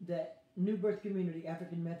that New Birth Community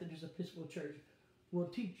African Methodist Episcopal Church will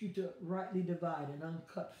teach you to rightly divide an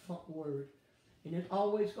uncut word. And it's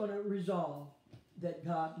always going to resolve that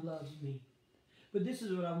God loves me. But this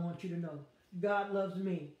is what I want you to know. God loves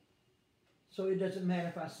me. So it doesn't matter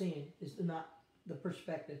if I sin. It's not the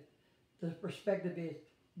perspective. The perspective is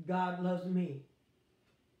God loves me.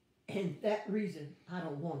 And that reason, I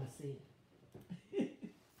don't want to sin.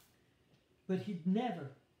 But he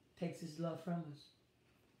never takes his love from us.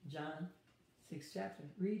 John 6th chapter.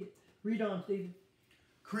 Read it. Read on, Stephen.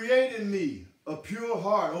 Create in me a pure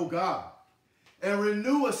heart, O God, and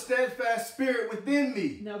renew a steadfast spirit within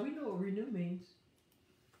me. Now we know what renew means.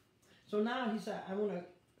 So now he said, I want a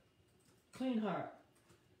clean heart.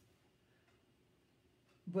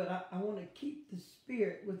 But I want to keep the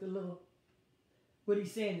spirit with a little, what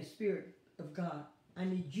he's saying, the spirit of God. I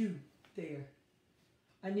need you there.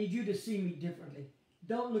 I need you to see me differently.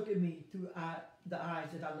 Don't look at me through the eyes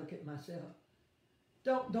that I look at myself.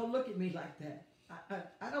 Don't look at me like that.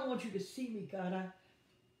 I don't want you to see me, God.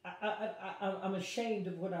 I'm ashamed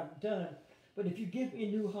of what I've done. But if you give me a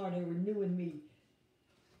new heart and renew in me,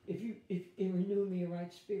 if renew in me a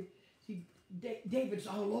right spirit. See, David's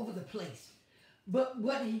all over the place. But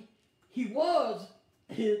what he was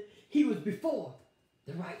before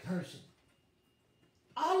the right person.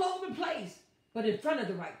 All over the place, but in front of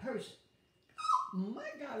the right person. Oh, my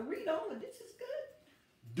God, read on. This is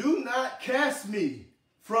good. Do not cast me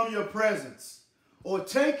from your presence, or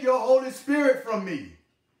take your Holy Spirit from me.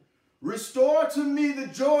 Restore to me the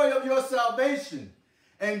joy of your salvation,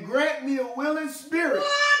 and grant me a willing spirit.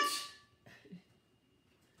 What?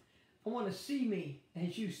 I want to see me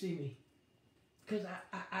as you see me. Because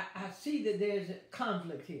I see that there's a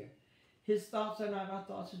conflict here. His thoughts are not our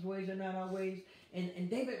thoughts. His ways are not our ways. And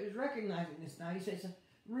David is recognizing this now. He says,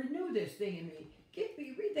 renew this thing in me.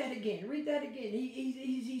 Read that again. Read that again.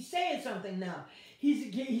 He's saying something now.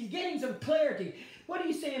 He's getting some clarity. What are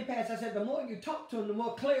you saying, Pastor? I said, the more you talk to him, the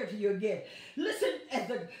more clarity you'll get. Listen as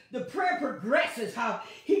the prayer progresses, how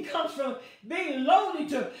he comes from being lonely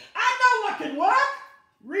to, I know what can work.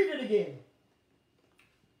 Read it again.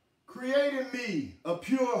 Create in me a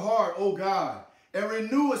pure heart, O God, and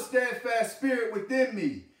renew a steadfast spirit within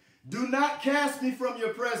me. Do not cast me from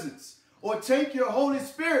your presence, or take your Holy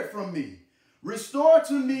Spirit from me. Restore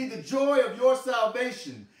to me the joy of your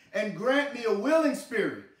salvation, and grant me a willing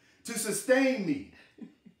spirit to sustain me.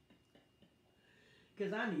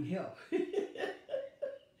 Because I need help. He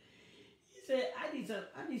said, I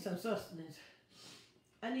need some sustenance.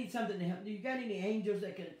 I need something to help. Do you got any angels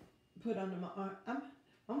that can put under my arm?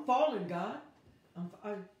 I'm falling, God.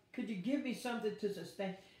 Could you give me something to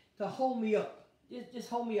sustain, to hold me up? Just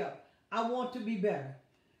hold me up. I want to be better.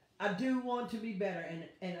 I do want to be better,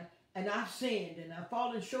 and I've sinned, and I've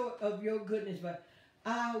fallen short of your goodness, but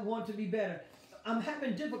I want to be better. I'm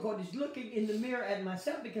having difficulties looking in the mirror at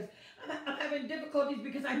myself because I'm having difficulties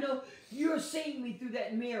because I know you're seeing me through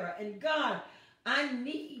that mirror. And God, I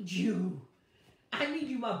need you. I need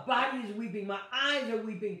you. My body is weeping. My eyes are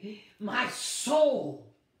weeping. My soul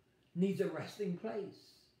needs a resting place.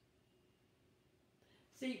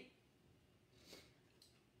 See,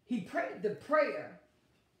 he prayed the prayer,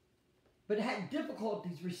 but had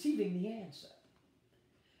difficulties receiving the answer.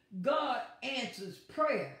 God answers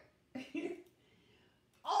prayer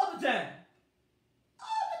all the time.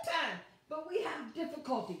 All the time. But we have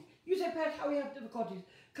difficulty. You say, Pastor, how we have difficulties?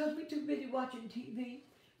 Because we're too busy watching TV,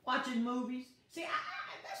 watching movies. See,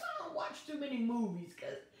 that's why I don't watch too many movies.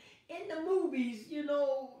 Because in the movies, you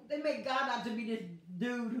know, they make God out to be this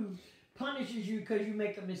dude who punishes you because you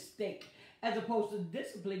make a mistake, as opposed to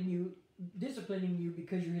disciplining you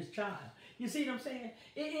because you're his child. You see what I'm saying?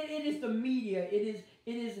 It is the media. It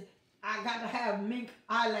is. I got to have mink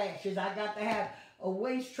eyelashes. I got to have a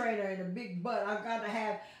waist trainer and a big butt. I got to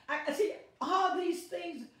have. I see all these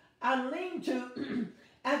things I lean to,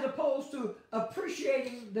 as opposed to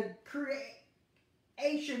appreciating the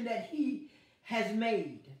creation that he has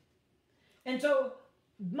made. And so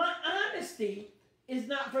my honesty is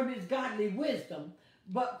not from his godly wisdom,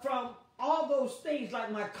 but from all those things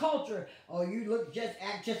like my culture. Oh, you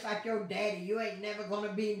act just like your daddy. You ain't never going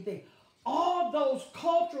to be anything. All those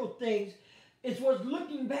cultural things is what's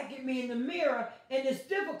looking back at me in the mirror, and it's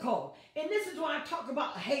difficult. And this is why I talk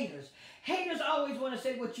about haters. Haters always want to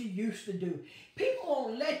say what you used to do. People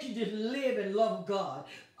won't let you just live and love God.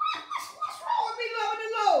 What's wrong with me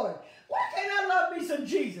loving the Lord? Why can't I love me some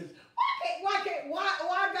Jesus? Why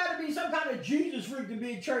I gotta be some kind of Jesus freak to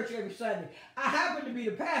be in church every Sunday? I happen to be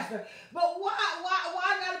the pastor, but why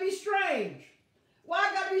I gotta be strange? Why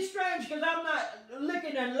I gotta be strange because I'm not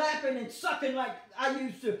licking and lapping and sucking like I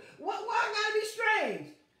used to? Why I gotta be strange?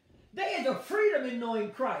 There is a freedom in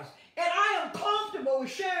knowing Christ, and I am comfortable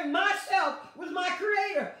with sharing myself with my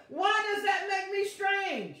Creator. Why does that make me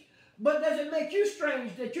strange? But does it make you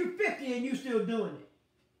strange that you're 50 and you still doing it?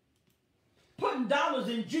 Putting dollars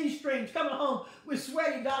in G-strings, coming home with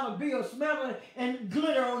sweaty dollar bills, smelling and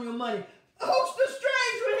glitter on your money. Who's the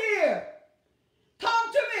strange one here?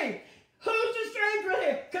 Talk to me. Who's the strange one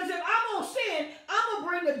here? Because if I'm going to sin, I'm going to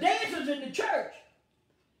bring the dancers into church.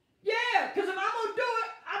 Yeah, because if I'm going to do it,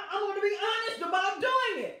 I'm going to be honest about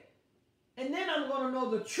doing it. And then I'm going to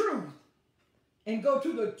know the truth and go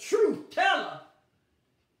to the truth teller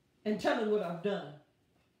and tell him what I've done.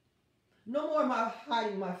 No more am I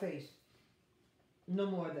hiding my face. No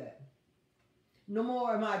more of that. No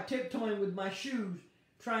more am I tiptoeing with my shoes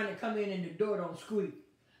trying to come in and the door don't squeak.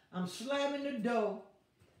 I'm slamming the door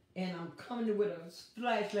and I'm coming with a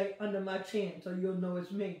flashlight under my chin so you'll know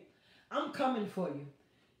it's me. I'm coming for you.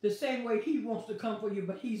 The same way he wants to come for you,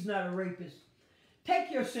 but he's not a rapist.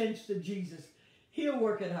 Take your sins to Jesus. He'll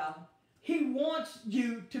work it out. He wants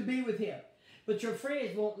you to be with him. But your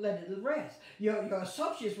friends won't let it rest. Your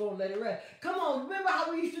associates won't let it rest. Come on, remember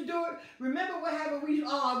how we used to do it? Remember what happened?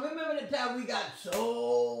 Remember the time we got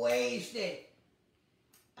so wasted.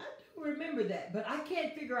 I do remember that, but I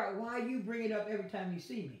can't figure out why you bring it up every time you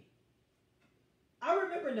see me. I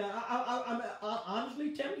remember now. I'm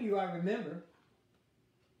honestly telling you I remember.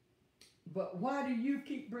 But why do you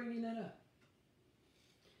keep bringing that up?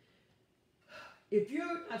 If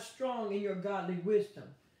you're not strong in your godly wisdom,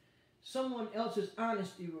 someone else's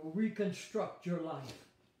honesty will reconstruct your life.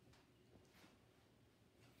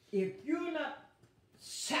 If you're not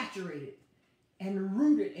saturated and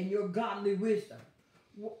rooted in your godly wisdom,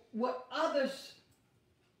 what others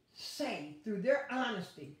say through their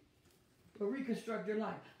honesty will reconstruct your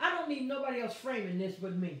life. I don't need nobody else framing this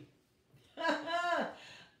but me.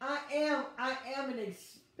 I am an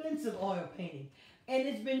expensive oil painting, and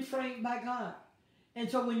it's been framed by God. And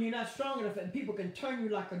so when you're not strong enough and people can turn you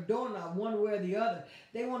like a doorknob one way or the other,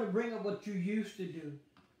 they want to bring up what you used to do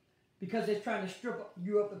because they're trying to strip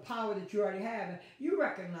you of the power that you already have. And you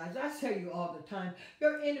recognize, I tell you all the time,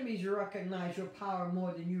 your enemies recognize your power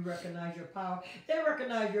more than you recognize your power. They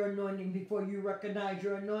recognize your anointing before you recognize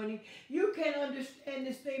your anointing. You can't understand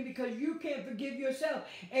this thing because you can't forgive yourself.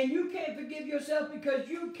 And you can't forgive yourself because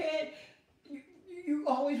you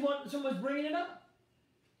always want someone's bringing it up.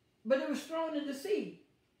 But it was thrown in the sea.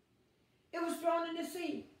 It was thrown in the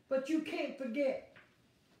sea. But you can't forget.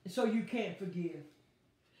 So you can't forgive.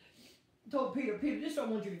 I told Peter, this is what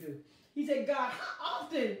I want you to do. He said, God, how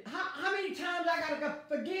often, how many times I got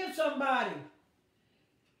to forgive somebody?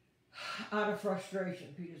 Out of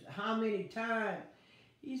frustration, Peter said, how many times?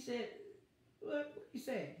 He said, what he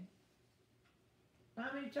said?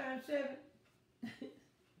 How many times? 7?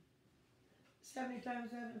 70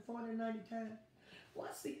 times 7, 490 times.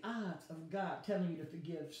 What's the odds of God telling you to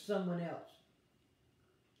forgive someone else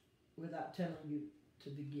without telling you to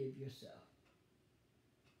forgive yourself?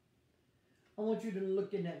 I want you to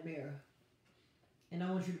look in that mirror, and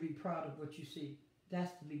I want you to be proud of what you see.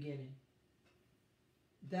 That's the beginning.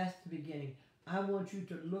 That's the beginning. I want you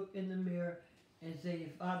to look in the mirror and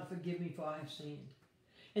say, Father, forgive me for I have sinned.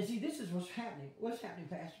 And see, this is what's happening. What's happening,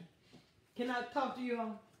 Pastor? Can I talk to you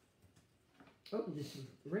all? Oh, this is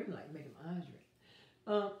ring light making my eyes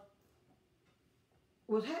red.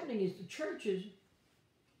 What's happening is the churches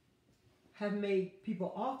have made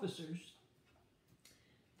people officers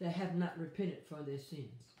that have not repented for their sins.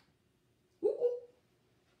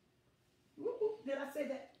 Did I say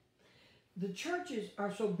that? The churches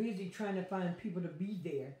are so busy trying to find people to be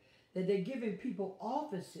there that they're giving people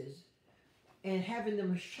offices and having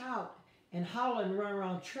them shout and holler and run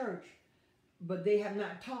around church, but they have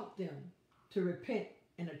not taught them to repent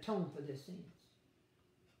and atone for their sins.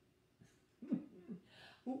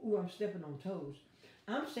 I'm stepping on toes.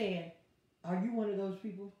 I'm saying, are you one of those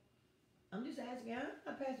people? I'm just asking. I'm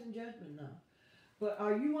not passing judgment now. But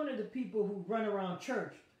are you one of the people who run around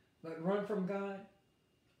church but run from God?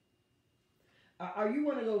 Are you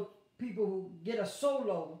one of those people who get a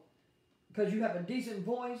solo because you have a decent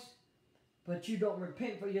voice, but you don't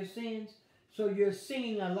repent for your sins, so you're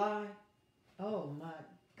singing a lie? Oh my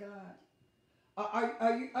God!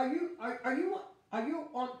 Are you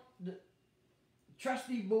on the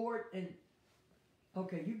trustee board? And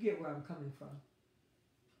okay, you get where I'm coming from.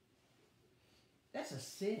 That's a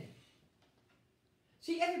sin.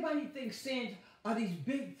 See, everybody thinks sins are these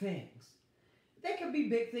big things. They can be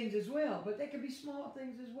big things as well, but they can be small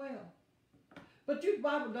things as well. But the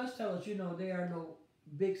Bible does tell us, there are no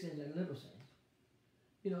big sins and little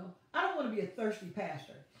sins. I don't want to be a thirsty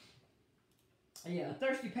pastor. Yeah, a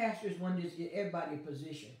thirsty pastor is one that get everybody a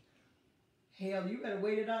position. Hell, you better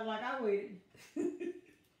wait it out like I waited. I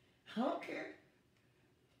don't care.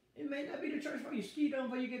 It may not be the church where you skied on,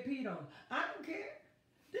 but you get peed on. I don't care.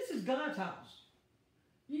 This is God's house.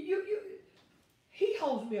 He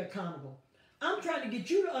holds me accountable. I'm trying to get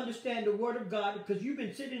you to understand the word of God because you've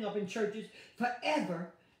been sitting up in churches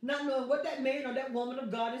forever, not knowing what that man or that woman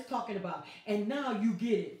of God is talking about. And now you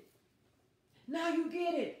get it. Now you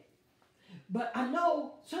get it. But I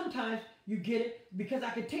know sometimes you get it because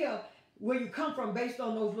I can tell where you come from based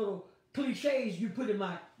on those little cliches you put in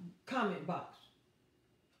my comment box.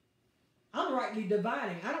 I'm rightly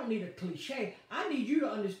dividing. I don't need a cliche. I need you to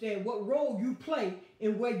understand what role you play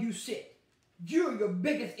in where you sit. You're your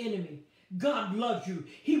biggest enemy. God loves you.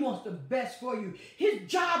 He wants the best for you. His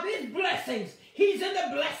job is blessings. He's in the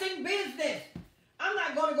blessing business. I'm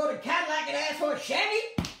not going to go to Cadillac and ask for a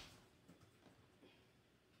Chevy.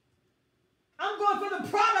 I'm going for the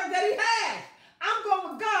product that he has. I'm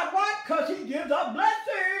going with God. Why? Because he gives us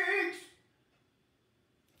blessings.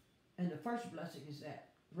 And the first blessing is that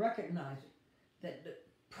recognizing that the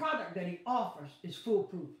product that he offers is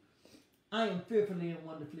foolproof. I am fearfully and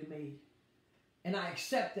wonderfully made. And I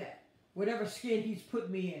accept that. Whatever skin he's put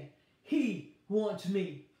me in, he wants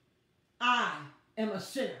me. I am a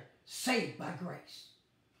sinner saved by grace.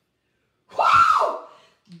 Whoa!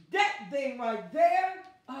 That thing right there,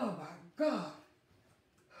 oh my God.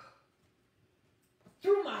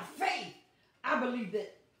 Through my faith, I believe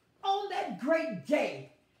that on that great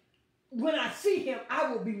day, when I see him,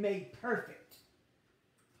 I will be made perfect.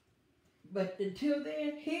 But until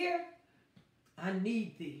then, here, I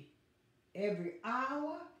need thee. Every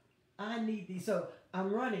hour, I need thee. So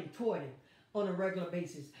I'm running toward him. on a regular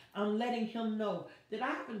basis. I'm letting him know that I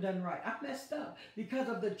haven't done right. I messed up because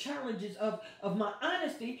of the challenges of my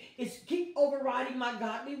honesty. It's keep overriding my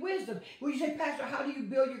godly wisdom. Well, you say, Pastor, how do you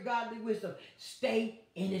build your godly wisdom? Stay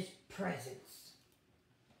in his presence.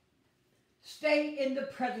 Stay in the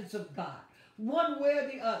presence of God. One way or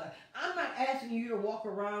the other. I'm not asking you to walk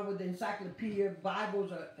around with encyclopedia,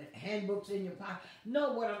 Bibles, or handbooks in your pocket.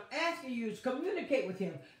 No, what I'm asking you is communicate with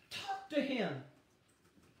him. Talk to him.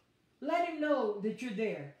 Let him know that you're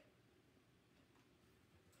there.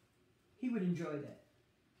 He would enjoy that.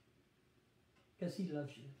 Because he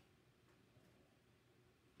loves you.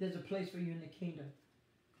 There's a place for you in the kingdom.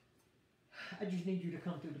 I just need you to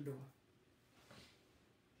come through the door.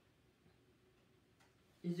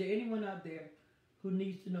 Is there anyone out there who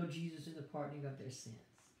needs to know Jesus in the pardoning of their sins?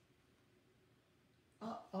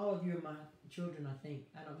 All of you are my children, I think.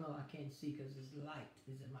 I don't know. I can't see because this light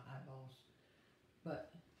is in my eyeballs.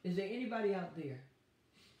 But is there anybody out there?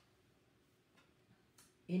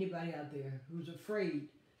 Anybody out there who's afraid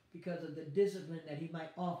because of the discipline that he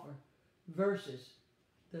might offer versus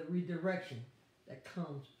the redirection that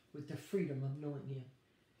comes with the freedom of knowing him?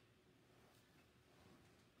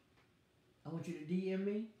 I want you to DM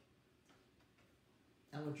me.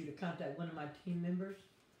 I want you to contact one of my team members,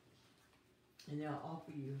 and they'll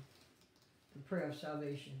offer you the prayer of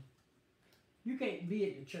salvation. You can't be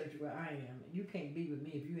at the church where I am, and you can't be with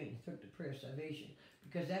me if you ain't took the prayer of salvation,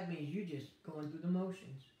 because that means you're just going through the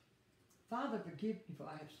motions. Father, forgive me for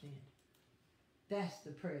I have sinned. That's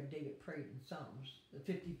the prayer David prayed in Psalms, the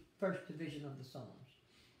 51st division of the Psalms.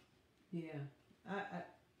 Yeah, I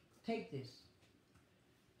take this.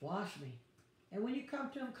 Wash me. And when you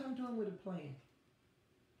come to him with a plan.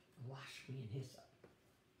 Wash me in hyssop,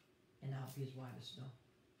 and I'll be as white as snow.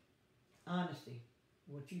 Honesty,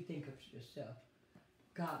 what you think of yourself.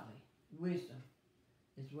 Godly wisdom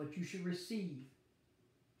is what you should receive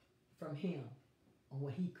from him on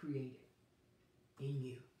what he created in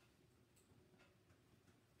you.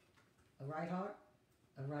 A right heart,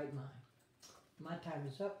 a right mind. My time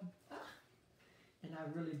is up, and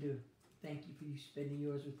I really do thank you for you spending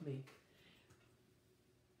yours with me.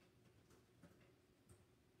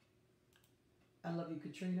 I love you,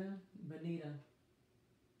 Katrina, Benita,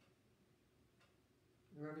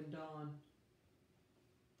 Reverend Dawn,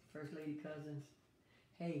 First Lady Cousins.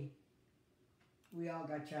 Hey, we all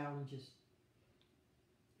got challenges.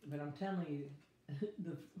 But I'm telling you,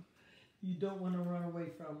 you don't want to run away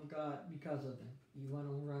from God because of them. You want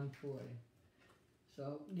to run toward him.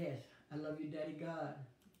 So, yes, I love you, Daddy God.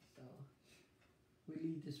 So, we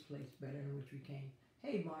leave this place better in which we came.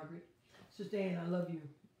 Hey, Margaret. Sister Ann, I love you.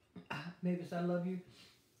 Mavis, I love you.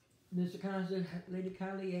 Mr. Constance, Lady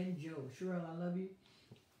Kylie, and Joe. Cheryl, I love you.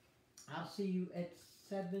 I'll see you at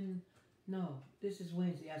 7. No, this is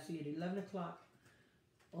Wednesday. I'll see you at 11 o'clock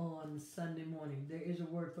on Sunday morning. There is a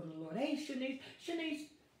word from the Lord. Hey, Shanice,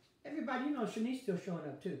 everybody, you know Shanice's still showing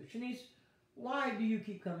up too. Shanice, why do you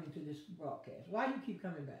keep coming to this broadcast? Why do you keep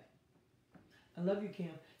coming back? I love you,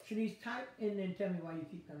 Kim. Shanice, type in and tell me why you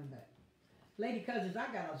keep coming back. Lady Cousins,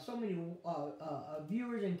 I got so many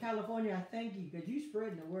viewers in California. I thank you because you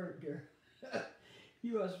spreading the word, girl.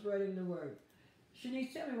 You are spreading the word.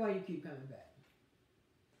 Shanice, tell me why you keep coming back.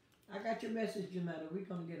 I got your message, Jametta. We're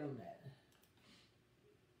going to get on that.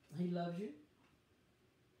 He loves you.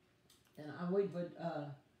 And I'm waiting for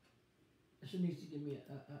Shanice to give me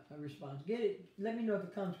a response. Get it. Let me know if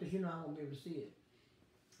it comes because you know I won't be able to see it.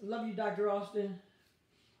 Love you, Dr. Austin.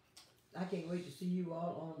 I can't wait to see you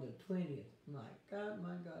all on the 20th. My God,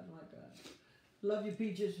 my God, my God. Love you,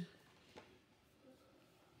 Peaches.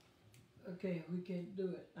 Okay, we can't do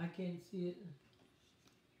it. I can't see it.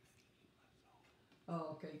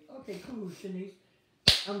 Oh, okay. Okay, cool, Shanice.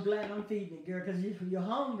 I'm glad I'm feeding you, girl, because you're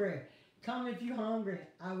hungry. Come if you're hungry.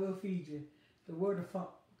 I will feed you. The word of funk.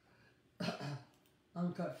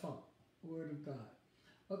 Uncut funk. Word of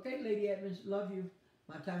God. Okay, Lady Edmonds, love you.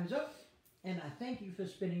 My time is up. And I thank you for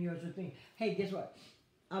spending yours with me. Hey, guess what?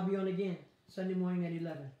 I'll be on again Sunday morning at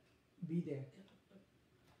 11. Be there.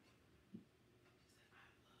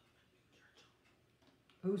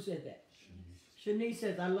 Who said that? Shanice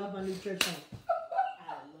says, I love my new church home.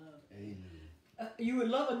 I love it. You would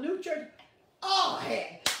love a new church? Oh,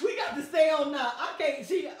 heck. We got to stay on now. I can't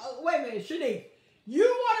see. Wait a minute, Shanice. You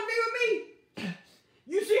want to be with me?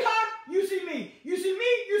 You see her? You see me. You see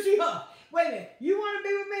me? You see her. Wait a minute. You want to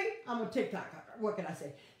be with me? I'm a TikTok. What can I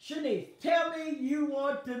say? Shanice, tell me you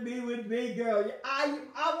want to be with me, girl. I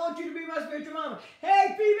want you to be my spiritual mama.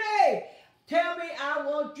 Hey, Phoebe, tell me I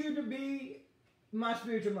want you to be my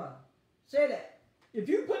spiritual mama. Say that. If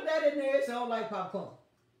you put that in there, it sounds like popcorn.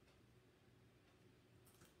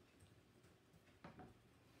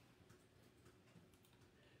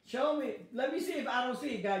 Show me. Let me see if I don't see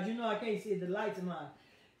it, guys. You know I can't see it. The lights in line.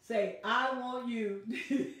 Say, I want you.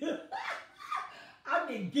 I'm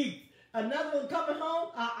getting geeked. Another one coming home.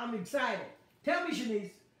 I'm excited. Tell me,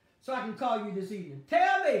 Shanice, so I can call you this evening.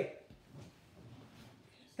 Tell me.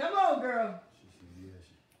 Come on, girl.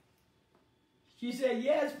 She said,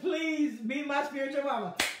 yes, please be my spiritual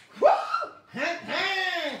mama. Woo!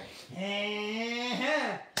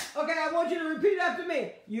 Okay, I want you to repeat after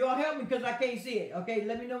me. You all help me because I can't see it. Okay,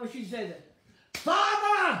 let me know when she says it.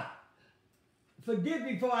 Father, forgive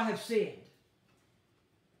me for I have sinned.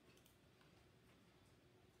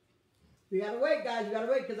 You gotta wait, guys. You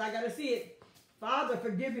gotta wait because I gotta see it. Father,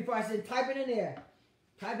 forgive me for I sinned. Type it in there.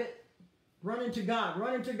 Type it. Run into God.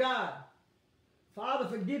 Run into God. Father,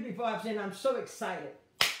 forgive me for I have sinned. I'm so excited.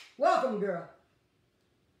 Welcome, girl.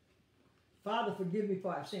 Father, forgive me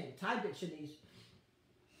for I have sinned. Type it, Shanice.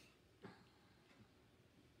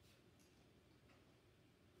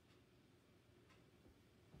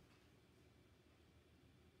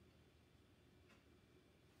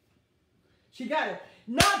 She got it.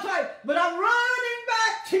 Now type, but I'm running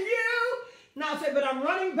back to you. Now say, but I'm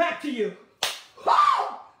running back to you.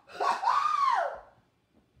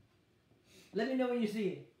 Let me know when you see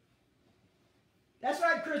it. That's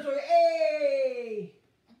right, Crystal. Hey!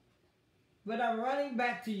 But I'm running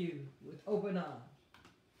back to you with open arms.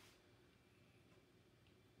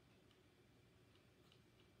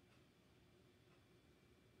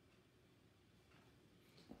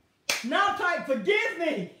 Now type, forgive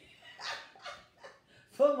me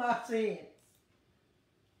for my sins.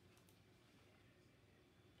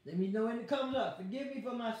 Let me know when it comes up. Forgive me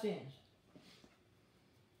for my sins.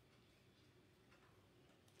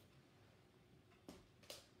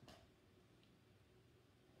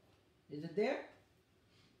 Is it there?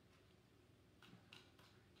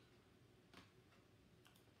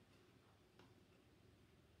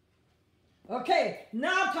 Okay,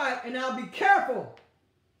 now type, and I'll be careful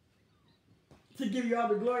to give you all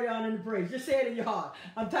the glory, honor, and the praise. Just say it in your heart.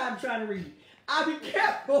 I'm tired of trying to read it. I'll be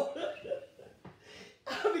careful.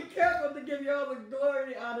 I'll be careful to give you all the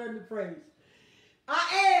glory, the honor, and the praise.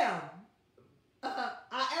 I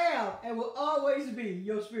am, and will always be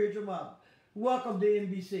your spiritual mother. Welcome to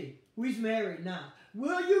NBC. We's married now.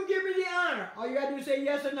 Will you give me the honor? All you gotta do is say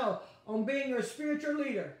yes or no on being your spiritual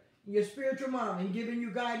leader, your spiritual mom, and giving you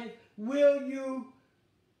guidance. Will you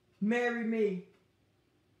marry me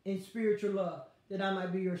in spiritual love, that I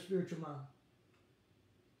might be your spiritual mom?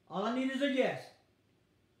 All I need is a yes.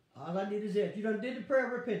 All I need is yes. You done did the prayer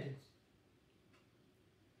of repentance.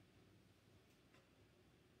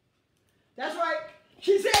 That's right.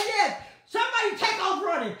 She said yes. Somebody take off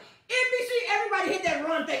running. NBC, everybody hit that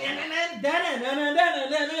run thing.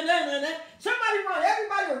 Somebody run.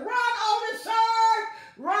 Everybody run on the side.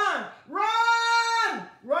 Run. Run.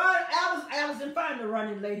 Run. Allison, find the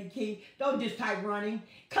running lady key. Don't just type running.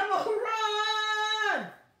 Come on, run.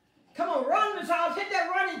 Come on, run, Miss House. Hit that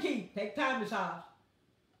running key. Take time, Miss House.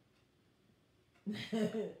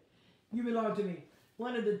 You belong to me.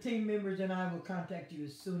 One of the team members and I will contact you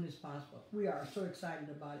as soon as possible. We are so excited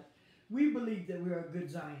about it. We believe that we are a good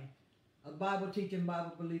Zion, a Bible-teaching,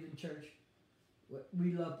 Bible-believing church.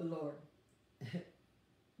 We love the Lord.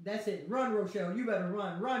 That's it. Run, Rochelle. You better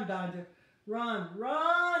run. Run, Danja. Run.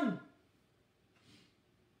 Run.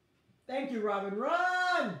 Thank you, Robin.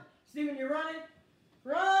 Run. Stephen, you running?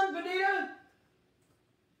 Run, Benita.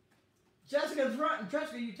 Jessica's running.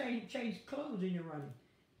 Jessica, you change clothes and you're running.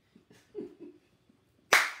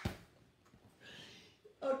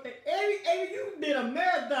 Okay, Amy, you did a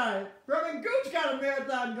marathon. Reverend Gooch got a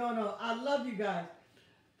marathon going on. I love you guys.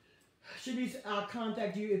 Shanice, I'll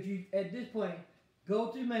contact you if you, at this point,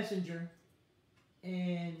 go to Messenger.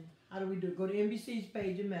 And how do we do it? Go to NBC's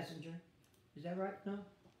page in Messenger. Is that right? No?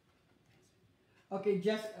 Okay,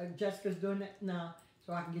 Jessica's doing that now,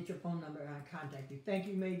 so I can get your phone number and I'll contact you. Thank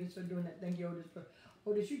you, Mavis, for doing that. Thank you, Otis.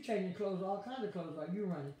 Otis, you changing clothes, all kinds of clothes while you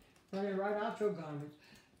running. Running right out your garments.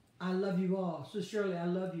 I love you all. So Shirley, I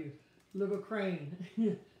love you. Little Crane.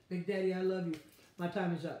 Big Daddy, I love you. My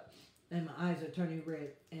time is up. And my eyes are turning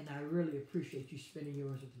red. And I really appreciate you spending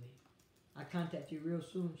yours with me. I'll contact you real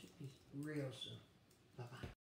soon. Real soon. Bye-bye.